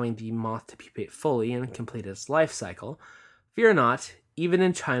allowing the moth to pupate fully and complete its life cycle, fear not, even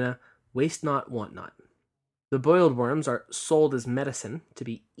in China, waste not, want not. The boiled worms are sold as medicine to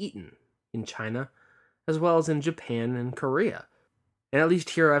be eaten in China, as well as in Japan and Korea. And at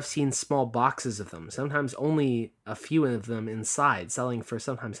least here I've seen small boxes of them, sometimes only a few of them inside, selling for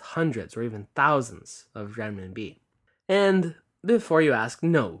sometimes hundreds or even thousands of renminbi. And before you ask,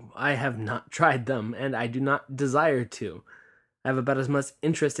 no, I have not tried them, and I do not desire to. I have about as much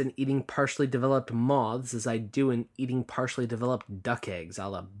interest in eating partially developed moths as I do in eating partially developed duck eggs a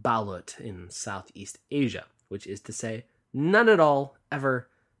la balut in Southeast Asia, which is to say, none at all, ever,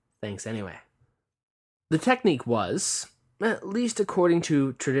 thanks anyway. The technique was, at least according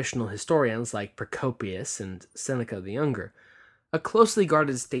to traditional historians like Procopius and Seneca the Younger, a closely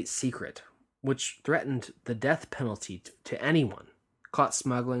guarded state secret, which threatened the death penalty to anyone caught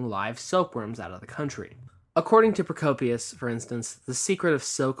smuggling live silkworms out of the country. According to Procopius, for instance, the secret of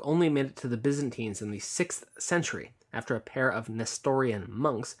silk only made it to the Byzantines in the 6th century, after a pair of Nestorian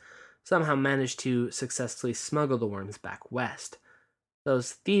monks somehow managed to successfully smuggle the worms back west.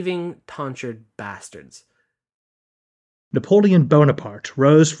 Those thieving, tonsured bastards. Napoleon Bonaparte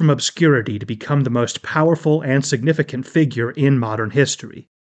rose from obscurity to become the most powerful and significant figure in modern history.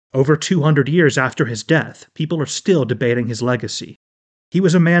 Over 200 years after his death, people are still debating his legacy. He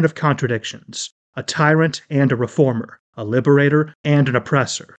was a man of contradictions, a tyrant and a reformer, a liberator and an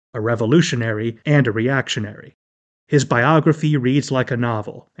oppressor, a revolutionary and a reactionary. His biography reads like a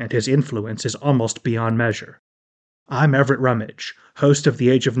novel, and his influence is almost beyond measure. I'm Everett Rummage, host of the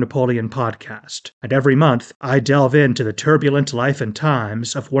Age of Napoleon podcast, and every month I delve into the turbulent life and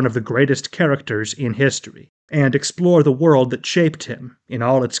times of one of the greatest characters in history, and explore the world that shaped him in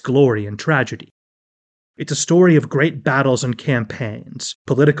all its glory and tragedy. It's a story of great battles and campaigns,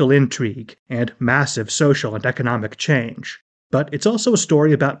 political intrigue, and massive social and economic change. But it's also a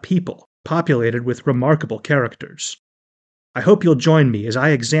story about people, populated with remarkable characters. I hope you'll join me as I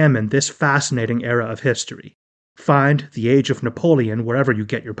examine this fascinating era of history. Find The Age of Napoleon wherever you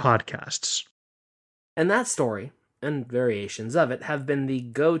get your podcasts. And that story, and variations of it, have been the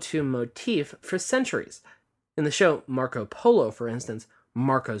go-to motif for centuries. In the show Marco Polo, for instance,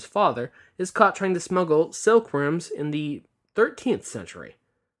 Marco's father is caught trying to smuggle silkworms in the 13th century,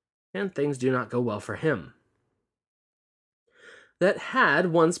 and things do not go well for him. That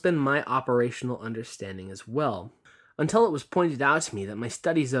had once been my operational understanding as well, until it was pointed out to me that my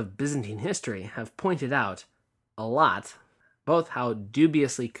studies of Byzantine history have pointed out a lot, both how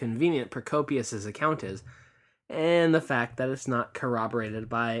dubiously convenient Procopius's account is, and the fact that it's not corroborated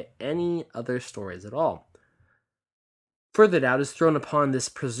by any other stories at all. Further doubt is thrown upon this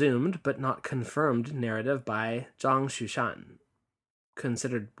presumed but not confirmed narrative by Zhang Shushan,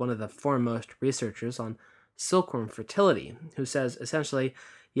 considered one of the foremost researchers on silkworm fertility, who says essentially,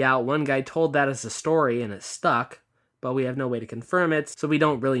 yeah, one guy told that as a story and it stuck, but we have no way to confirm it, so we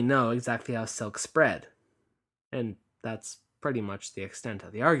don't really know exactly how silk spread. And that's pretty much the extent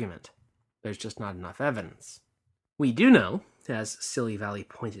of the argument. There's just not enough evidence. We do know, as Silly Valley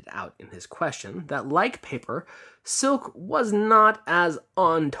pointed out in his question, that like paper, silk was not as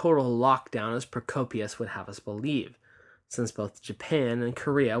on total lockdown as Procopius would have us believe, since both Japan and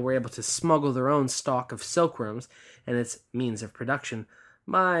Korea were able to smuggle their own stock of silkworms and its means of production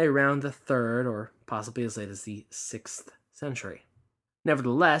by around the 3rd or possibly as late as the 6th century.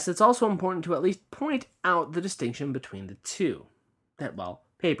 Nevertheless, it's also important to at least point out the distinction between the two. That, well,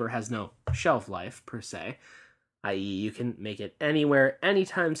 paper has no shelf life, per se, i.e. you can make it anywhere,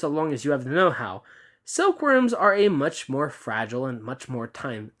 anytime, so long as you have the know-how. Silkworms are a much more fragile and much more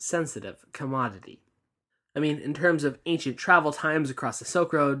time-sensitive commodity. I mean, in terms of ancient travel times across the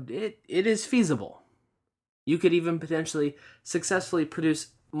Silk Road, it is feasible. You could even potentially successfully produce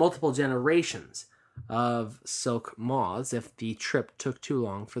multiple generations of silk moths if the trip took too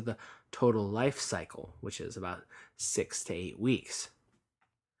long for the total life cycle, which is about 6 to 8 weeks.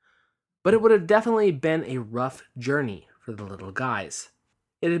 But it would have definitely been a rough journey for the little guys.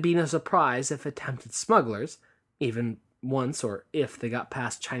 It'd be no surprise if attempted smugglers, even once or if they got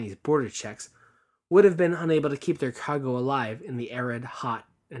past Chinese border checks, would have been unable to keep their cargo alive in the arid, hot,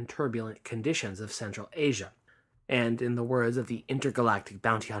 and turbulent conditions of Central Asia. And in the words of the intergalactic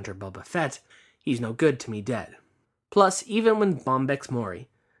bounty hunter Boba Fett, he's no good to me dead. Plus, even when Bombex Mori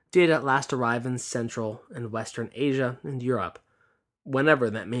did at last arrive in Central and Western Asia and Europe, whenever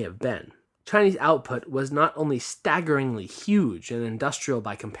that may have been, Chinese output was not only staggeringly huge and industrial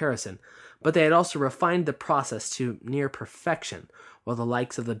by comparison, but they had also refined the process to near perfection, while the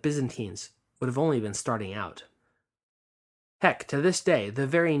likes of the Byzantines would have only been starting out. Heck, to this day, the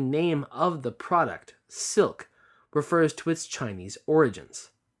very name of the product, silk, refers to its Chinese origins.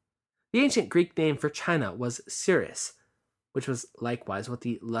 The ancient Greek name for China was Syris, which was likewise what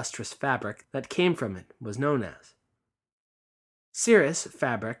the lustrous fabric that came from it was known as. Syris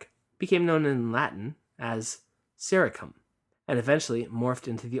fabric became known in Latin as Syricum, and eventually morphed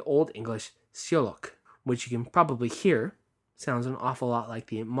into the Old English siolok, which you can probably hear sounds an awful lot like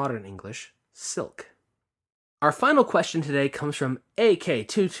the modern English silk. Our final question today comes from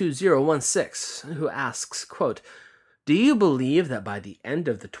AK22016, who asks, quote, "Do you believe that by the end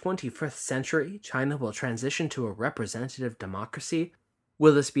of the 21st century, China will transition to a representative democracy?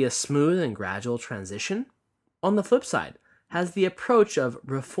 Will this be a smooth and gradual transition? On the flip side, has the approach of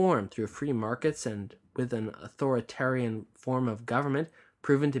reform through free markets and with an authoritarian form of government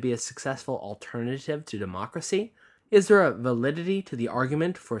proven to be a successful alternative to democracy? Is there a validity to the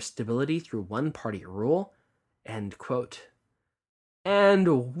argument for stability through one-party rule?" End quote.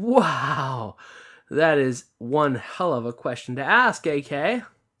 And wow, that is one hell of a question to ask, AK. Are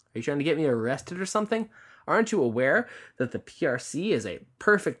you trying to get me arrested or something? Aren't you aware that the PRC is a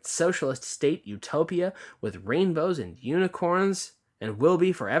perfect socialist state utopia with rainbows and unicorns and will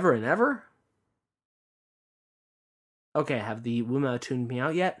be forever and ever? Okay, have the Wumao tuned me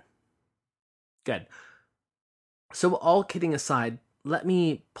out yet? Good. So all kidding aside, let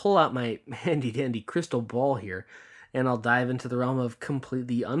me pull out my handy-dandy crystal ball here, and I'll dive into the realm of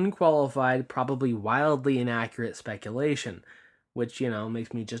completely unqualified, probably wildly inaccurate speculation, which,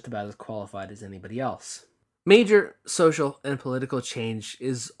 makes me just about as qualified as anybody else. Major social and political change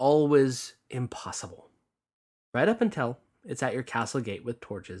is always impossible, right up until it's at your castle gate with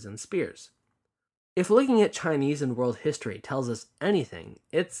torches and spears. If looking at Chinese and world history tells us anything,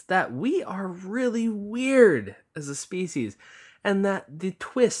 it's that we are really weird as a species, and that the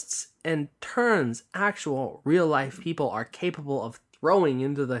twists and turns actual real-life people are capable of throwing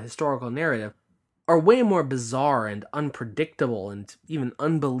into the historical narrative are way more bizarre and unpredictable and even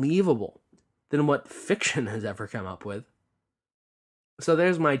unbelievable than what fiction has ever come up with. So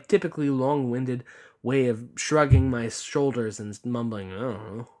there's my typically long-winded way of shrugging my shoulders and mumbling, I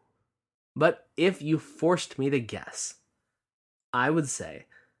don't know. But if you forced me to guess, I would say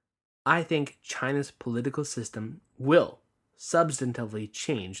I think China's political system will substantively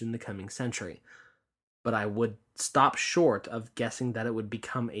change in the coming century, but I would stop short of guessing that it would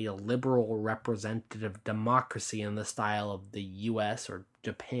become a liberal representative democracy in the style of the US or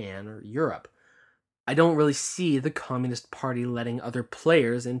Japan or Europe. I don't really see the Communist Party letting other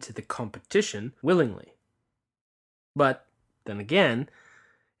players into the competition willingly. But then again,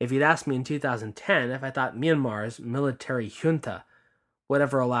 if you'd asked me in 2010 if I thought Myanmar's military junta would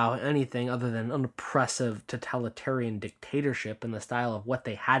ever allow anything other than an oppressive totalitarian dictatorship in the style of what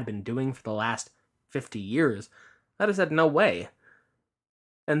they had been doing for the last 50 years, I'd have said no way.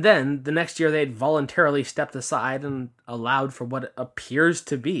 And then, the next year they'd voluntarily stepped aside and allowed for what appears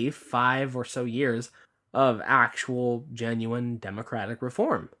to be 5 or so years of actual, genuine democratic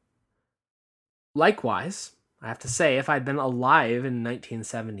reform. Likewise, I have to say, if I'd been alive in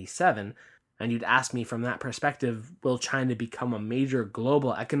 1977, and you'd asked me from that perspective, will China become a major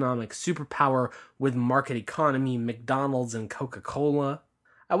global economic superpower with market economy, McDonald's, and Coca-Cola?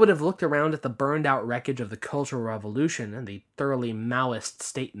 I would have looked around at the burned-out wreckage of the Cultural Revolution and the thoroughly Maoist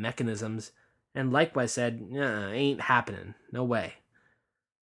state mechanisms, and likewise said, ain't happening, no way.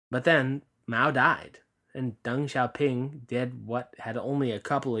 But then, Mao died, and Deng Xiaoping did what had only a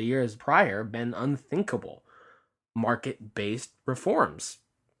couple of years prior been unthinkable: market-based reforms.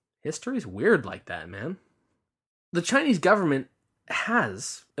 History's weird like that, man. The Chinese government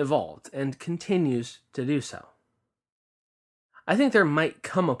has evolved and continues to do so. I think there might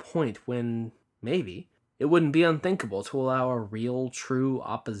come a point when, maybe, it wouldn't be unthinkable to allow a real, true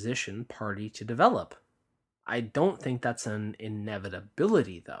opposition party to develop. I don't think that's an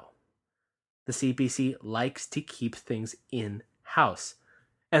inevitability, though. The CPC likes to keep things in-house.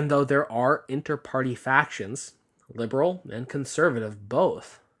 And though there are inter-party factions, liberal and conservative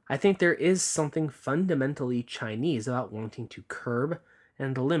both, I think there is something fundamentally Chinese about wanting to curb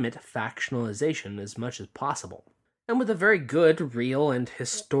and limit factionalization as much as possible, and with a very good, real, and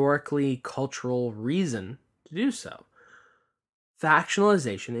historically cultural reason to do so.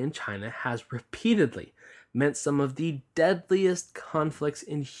 Factionalization in China has repeatedly meant some of the deadliest conflicts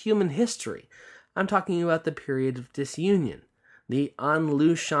in human history. I'm talking about the period of disunion, the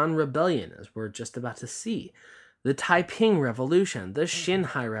An-Lushan Rebellion, as we're just about to see, the Taiping Revolution, the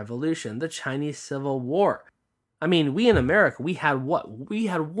Xinhai Revolution, the Chinese Civil War. I mean, we in America, we had what? We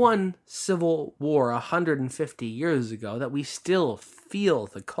had one civil war 150 years ago that we still feel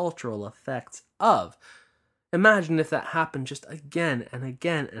the cultural effects of. Imagine if that happened just again and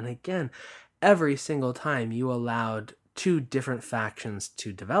again and again, every single time you allowed two different factions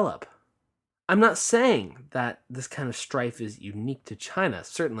to develop. I'm not saying that this kind of strife is unique to China,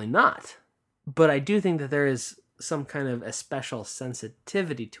 certainly not. But I do think that there is some kind of a special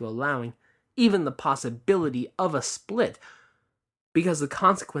sensitivity to allowing even the possibility of a split, because the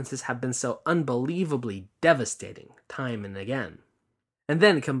consequences have been so unbelievably devastating time and again. And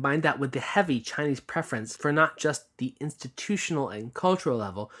then combine that with the heavy Chinese preference for not just the institutional and cultural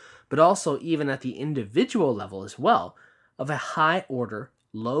level, but also even at the individual level as well, of a high-order,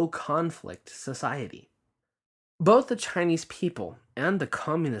 low-conflict society. Both the Chinese people and the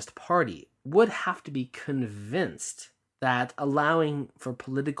Communist Party would have to be convinced that allowing for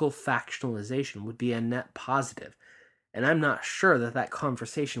political factionalization would be a net positive, and I'm not sure that that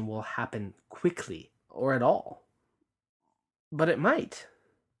conversation will happen quickly or at all. But it might.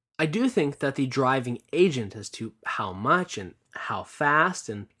 I do think that the driving agent as to how much and how fast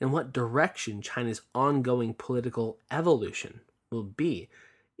and in what direction China's ongoing political evolution will be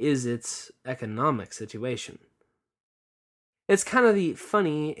is its economic situation. It's kind of the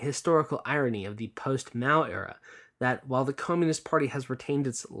funny historical irony of the post-Mao era that while the Communist Party has retained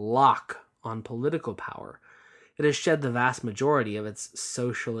its lock on political power, it has shed the vast majority of its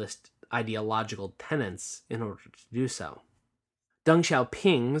socialist ideological tenets in order to do so. Deng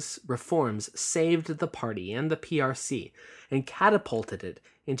Xiaoping's reforms saved the party and the PRC and catapulted it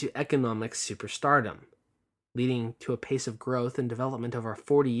into economic superstardom, leading to a pace of growth and development over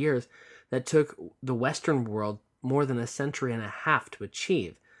 40 years that took the Western world more than a century and a half to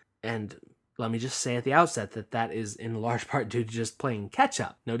achieve. And let me just say at the outset that that is in large part due to just playing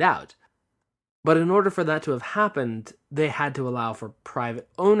catch-up, no doubt. But in order for that to have happened, they had to allow for private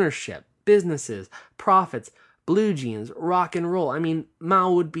ownership, businesses, profits, blue jeans, rock and roll. I mean,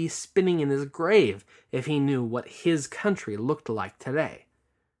 Mao would be spinning in his grave if he knew what his country looked like today.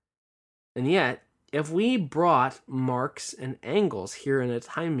 And yet, if we brought Marx and Engels here in a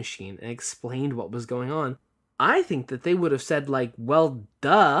time machine and explained what was going on, I think that they would have said, like, well,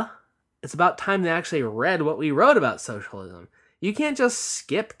 duh, it's about time they actually read what we wrote about socialism. You can't just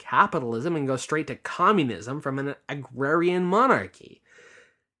skip capitalism and go straight to communism from an agrarian monarchy.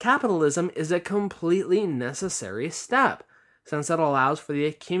 Capitalism is a completely necessary step, since it allows for the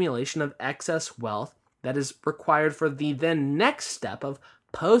accumulation of excess wealth that is required for the then next step of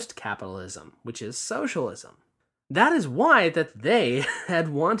post-capitalism, which is socialism. That is why that they had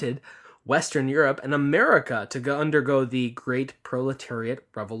wanted Western Europe and America to undergo the Great Proletariat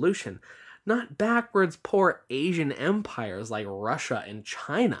Revolution, not backwards poor Asian empires like Russia and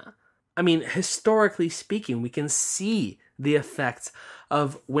China. I mean, historically speaking, we can see the effects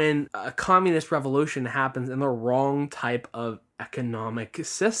of when a communist revolution happens in the wrong type of economic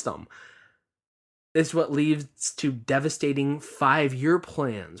system. It's what leads to devastating 5-year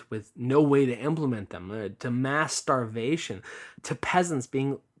plans with no way to implement them, to mass starvation, to peasants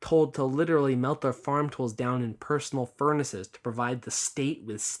being told to literally melt their farm tools down in personal furnaces to provide the state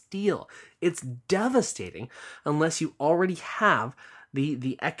with steel. It's devastating unless you already have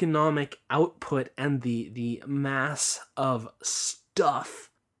the economic output and the mass of stuff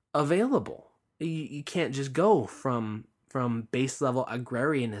available. You can't just go from base level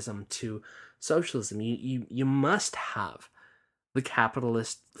agrarianism to socialism. You must have the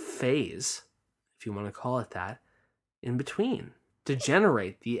capitalist phase, if you want to call it that, in between to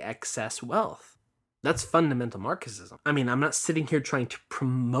generate the excess wealth. That's fundamental Marxism. I mean, I'm not sitting here trying to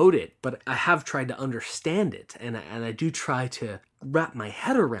promote it, but I have tried to understand it, and I do try to wrap my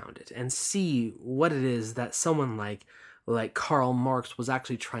head around it and see what it is that someone like Karl Marx was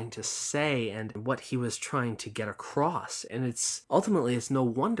actually trying to say and what he was trying to get across. And it's no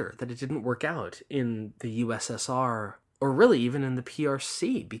wonder that it didn't work out in the USSR, or really even in the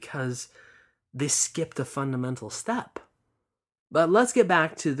PRC, because they skipped a fundamental step. But let's get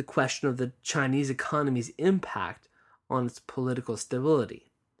back to the question of the Chinese economy's impact on its political stability.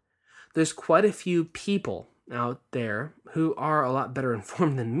 There's quite a few people out there who are a lot better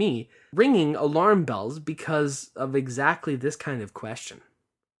informed than me, ringing alarm bells because of exactly this kind of question.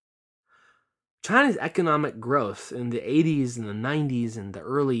 China's economic growth in the 80s and the 90s and the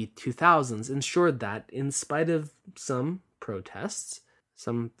early 2000s ensured that, in spite of some protests,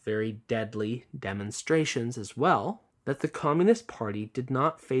 some very deadly demonstrations as well, that the Communist Party did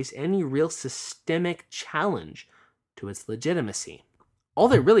not face any real systemic challenge to its legitimacy. All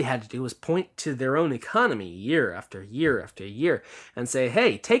they really had to do was point to their own economy year after year after year and say,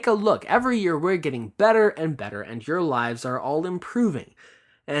 hey, take a look. Every year we're getting better and better, and your lives are all improving.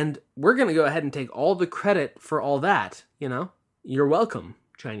 And we're going to go ahead and take all the credit for all that, You're welcome,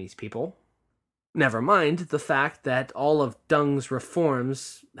 Chinese people. Never mind the fact that all of Deng's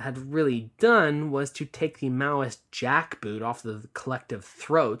reforms had really done was to take the Maoist jackboot off the collective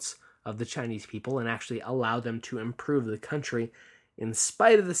throats of the Chinese people and actually allow them to improve the country in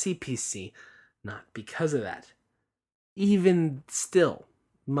spite of the CPC, not because of that. Even still,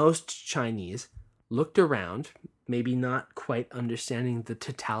 most Chinese looked around, maybe not quite understanding the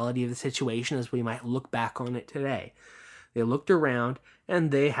totality of the situation as we might look back on it today. They looked around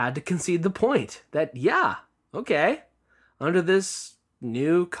and they had to concede the point that, yeah, okay, under this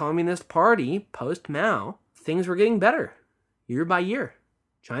new Communist Party, post-Mao, things were getting better year by year.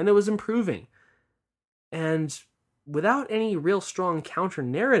 China was improving. And without any real strong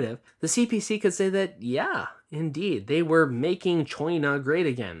counter-narrative, the CPC could say that, yeah, indeed, they were making China great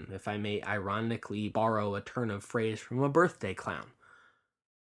again, if I may ironically borrow a turn of phrase from a birthday clown.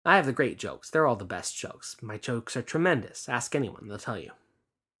 I have the great jokes. They're all the best jokes. My jokes are tremendous. Ask anyone, they'll tell you.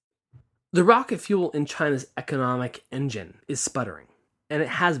 The rocket fuel in China's economic engine is sputtering, and it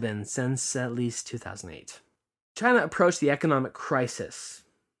has been since at least 2008. China approached the economic crisis,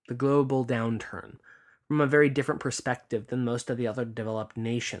 the global downturn, from a very different perspective than most of the other developed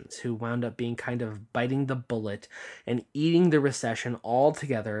nations, who wound up being kind of biting the bullet and eating the recession all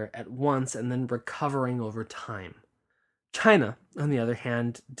together at once and then recovering over time. China, on the other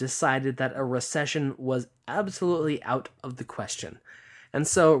hand, decided that a recession was absolutely out of the question, and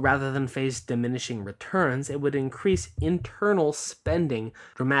so rather than face diminishing returns, it would increase internal spending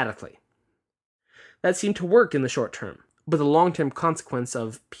dramatically. That seemed to work in the short term, but the long-term consequence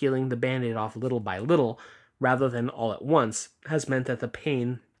of peeling the Band-Aid off little by little, rather than all at once, has meant that the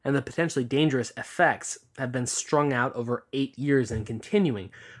pain and the potentially dangerous effects have been strung out over 8 years and continuing,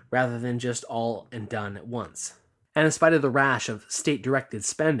 rather than just all and done at once. And in spite of the rash of state-directed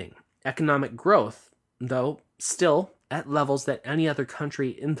spending, economic growth, though still at levels that any other country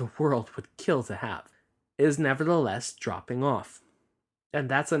in the world would kill to have, is nevertheless dropping off. And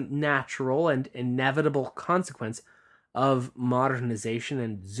that's a natural and inevitable consequence of modernization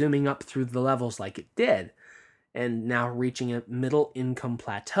and zooming up through the levels like it did, and now reaching a middle-income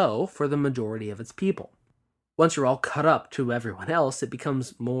plateau for the majority of its people. Once you're all caught up to everyone else, it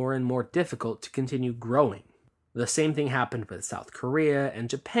becomes more and more difficult to continue growing. The same thing happened with South Korea and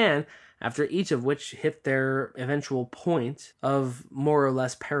Japan, after each of which hit their eventual point of more or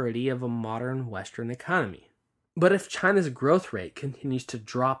less parity of a modern Western economy. But if China's growth rate continues to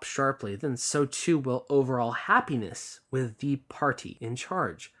drop sharply, then so too will overall happiness with the party in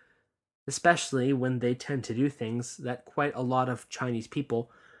charge, especially when they tend to do things that quite a lot of Chinese people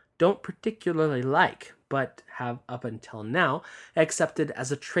don't particularly like, but have up until now accepted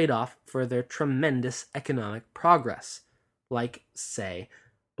as a trade-off for their tremendous economic progress, like, say,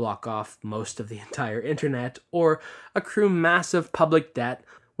 block off most of the entire internet or accrue massive public debt,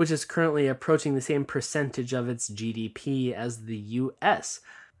 which is currently approaching the same percentage of its GDP as the US,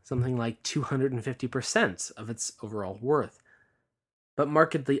 something like 250% of its overall worth. But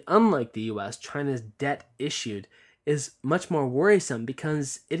markedly unlike the US, China's debt issued is much more worrisome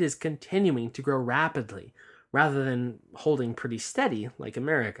because it is continuing to grow rapidly, rather than holding pretty steady like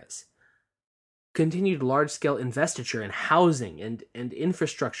America's. Continued large-scale investiture in housing and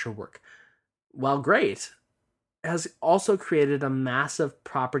infrastructure work, while great, has also created a massive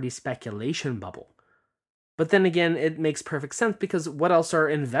property speculation bubble. But then again, it makes perfect sense because what else are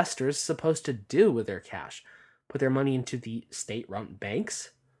investors supposed to do with their cash? Put their money into the state-run banks?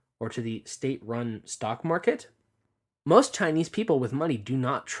 or to the state-run stock market. Most Chinese people with money do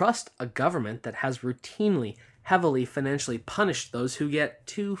not trust a government that has routinely, heavily financially punished those who get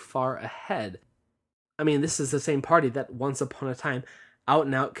too far ahead. I mean, this is the same party that once upon a time out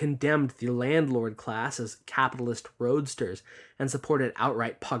and out condemned the landlord class as capitalist roadsters and supported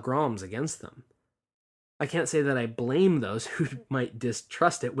outright pogroms against them. I can't say that I blame those who might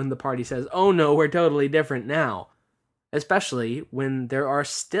distrust it when the party says, oh no, we're totally different now, especially when there are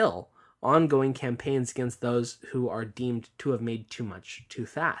still ongoing campaigns against those who are deemed to have made too much too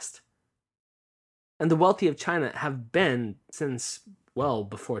fast. And the wealthy of China have been, since well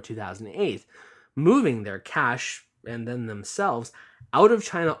before 2008, moving their cash and then themselves out of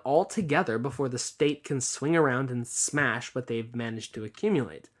China altogether before the state can swing around and smash what they've managed to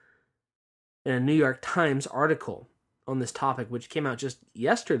accumulate. In a New York Times article on this topic, which came out just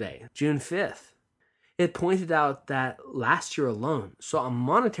yesterday, June 5th, it pointed out that last year alone saw a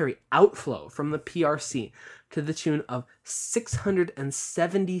monetary outflow from the PRC to the tune of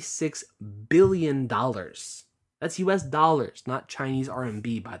 $676 billion. That's US dollars, not Chinese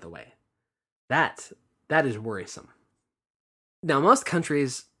RMB, by the way. That is worrisome. Now, most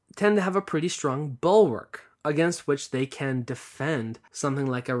countries tend to have a pretty strong bulwark against which they can defend something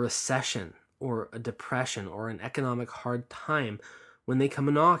like a recession or a depression or an economic hard time when they come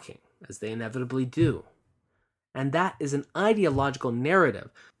a-knocking, as they inevitably do. And that is an ideological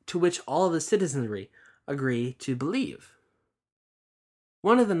narrative to which all of the citizenry agree to believe.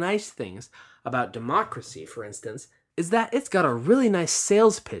 One of the nice things about democracy, for instance, is that it's got a really nice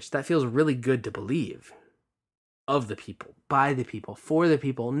sales pitch that feels really good to believe. Of the people, by the people, for the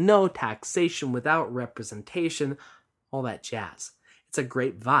people, no taxation without representation, all that jazz. It's a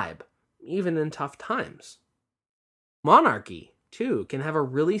great vibe, even in tough times. Monarchy, too, can have a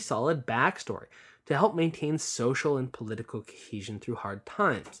really solid backstory to help maintain social and political cohesion through hard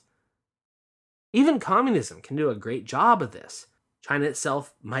times. Even communism can do a great job of this. China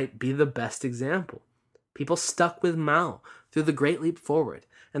itself might be the best example. People stuck with Mao through the Great Leap Forward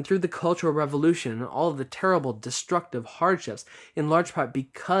and through the Cultural Revolution and all of the terrible, destructive hardships, in large part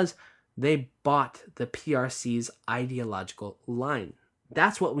because they bought the PRC's ideological line.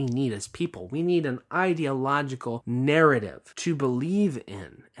 That's what we need as people. We need an ideological narrative to believe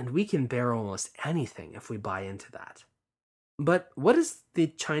in, and we can bear almost anything if we buy into that. But what is the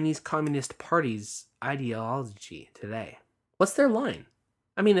Chinese Communist Party's ideology today? What's their line?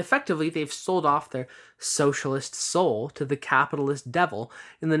 I mean, effectively, they've sold off their socialist soul to the capitalist devil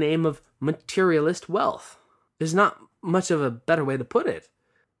in the name of materialist wealth. There's not much of a better way to put it.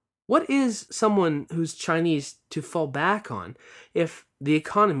 What is someone who's Chinese to fall back on if the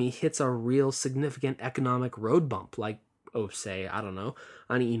economy hits a real significant economic road bump, like, say, I don't know,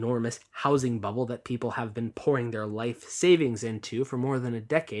 an enormous housing bubble that people have been pouring their life savings into for more than a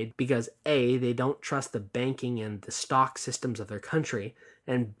decade because A, they don't trust the banking and the stock systems of their country,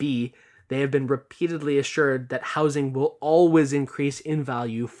 and B, they have been repeatedly assured that housing will always increase in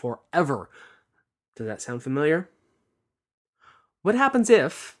value forever. Does that sound familiar? What happens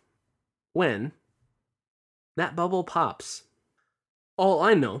when that bubble pops? All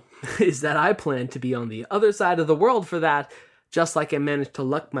I know is that I plan to be on the other side of the world for that, just like I managed to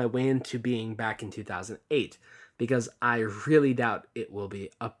luck my way into being back in 2008, because I really doubt it will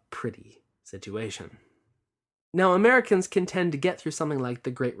be a pretty situation. Now, Americans can tend to get through something like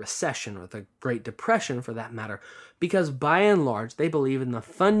the Great Recession, or the Great Depression for that matter, because by and large they believe in the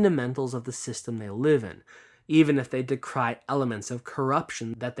fundamentals of the system they live in, even if they decry elements of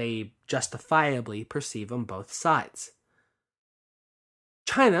corruption that they justifiably perceive on both sides.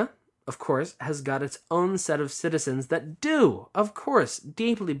 China, of course, has got its own set of citizens that do, of course,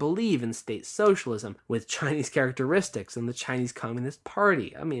 deeply believe in state socialism with Chinese characteristics and the Chinese Communist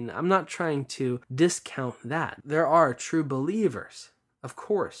Party. I mean, I'm not trying to discount that. There are true believers, of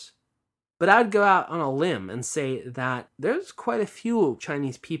course. But I'd go out on a limb and say that there's quite a few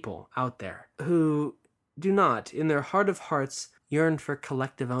Chinese people out there who do not, in their heart of hearts, yearn for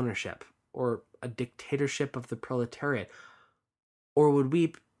collective ownership or a dictatorship of the proletariat, or would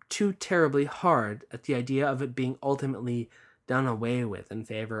weep too terribly hard at the idea of it being ultimately done away with in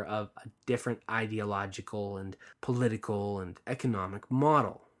favor of a different ideological and political and economic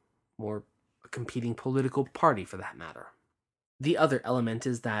model, or a competing political party for that matter. The other element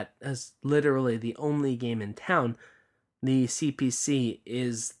is that, as literally the only game in town, the CPC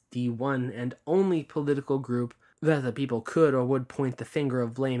is the one and only political group that the people could or would point the finger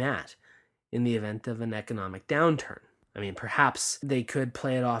of blame at in the event of an economic downturn. I mean, perhaps they could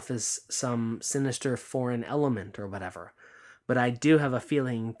play it off as some sinister foreign element or whatever, but I do have a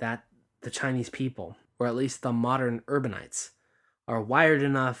feeling that the Chinese people, or at least the modern urbanites, are wired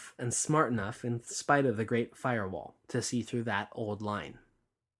enough and smart enough, in spite of the Great Firewall, to see through that old line.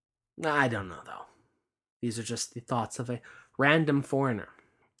 I don't know, though. These are just the thoughts of a random foreigner.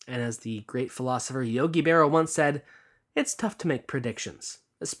 And as the great philosopher Yogi Berra once said, it's tough to make predictions,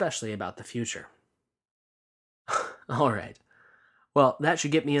 especially about the future. All right. Well, that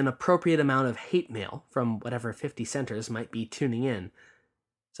should get me an appropriate amount of hate mail from whatever 50 centers might be tuning in.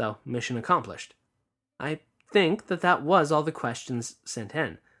 So, mission accomplished. I think that was all the questions sent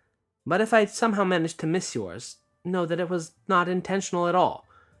in. But if I somehow managed to miss yours, know that it was not intentional at all.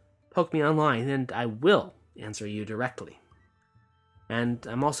 Poke me online and I will answer you directly. And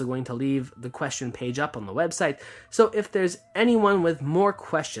I'm also going to leave the question page up on the website, so if there's anyone with more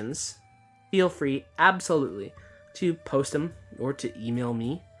questions, feel free, absolutely, to post them, or to email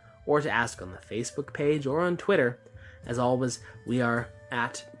me, or to ask on the Facebook page or on Twitter. As always, we are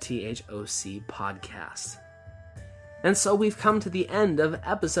at THOC Podcast. And so we've come to the end of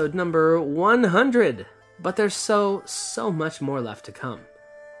episode number 100, but there's so much more left to come.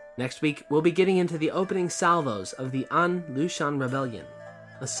 Next week, we'll be getting into the opening salvos of the An Lushan Rebellion,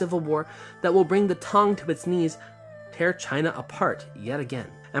 a civil war that will bring the Tang to its knees, tear China apart yet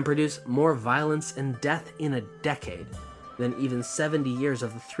again, and produce more violence and death in a decade than even 70 years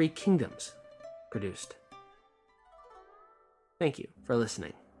of the Three Kingdoms produced. Thank you for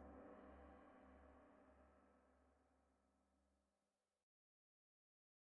listening.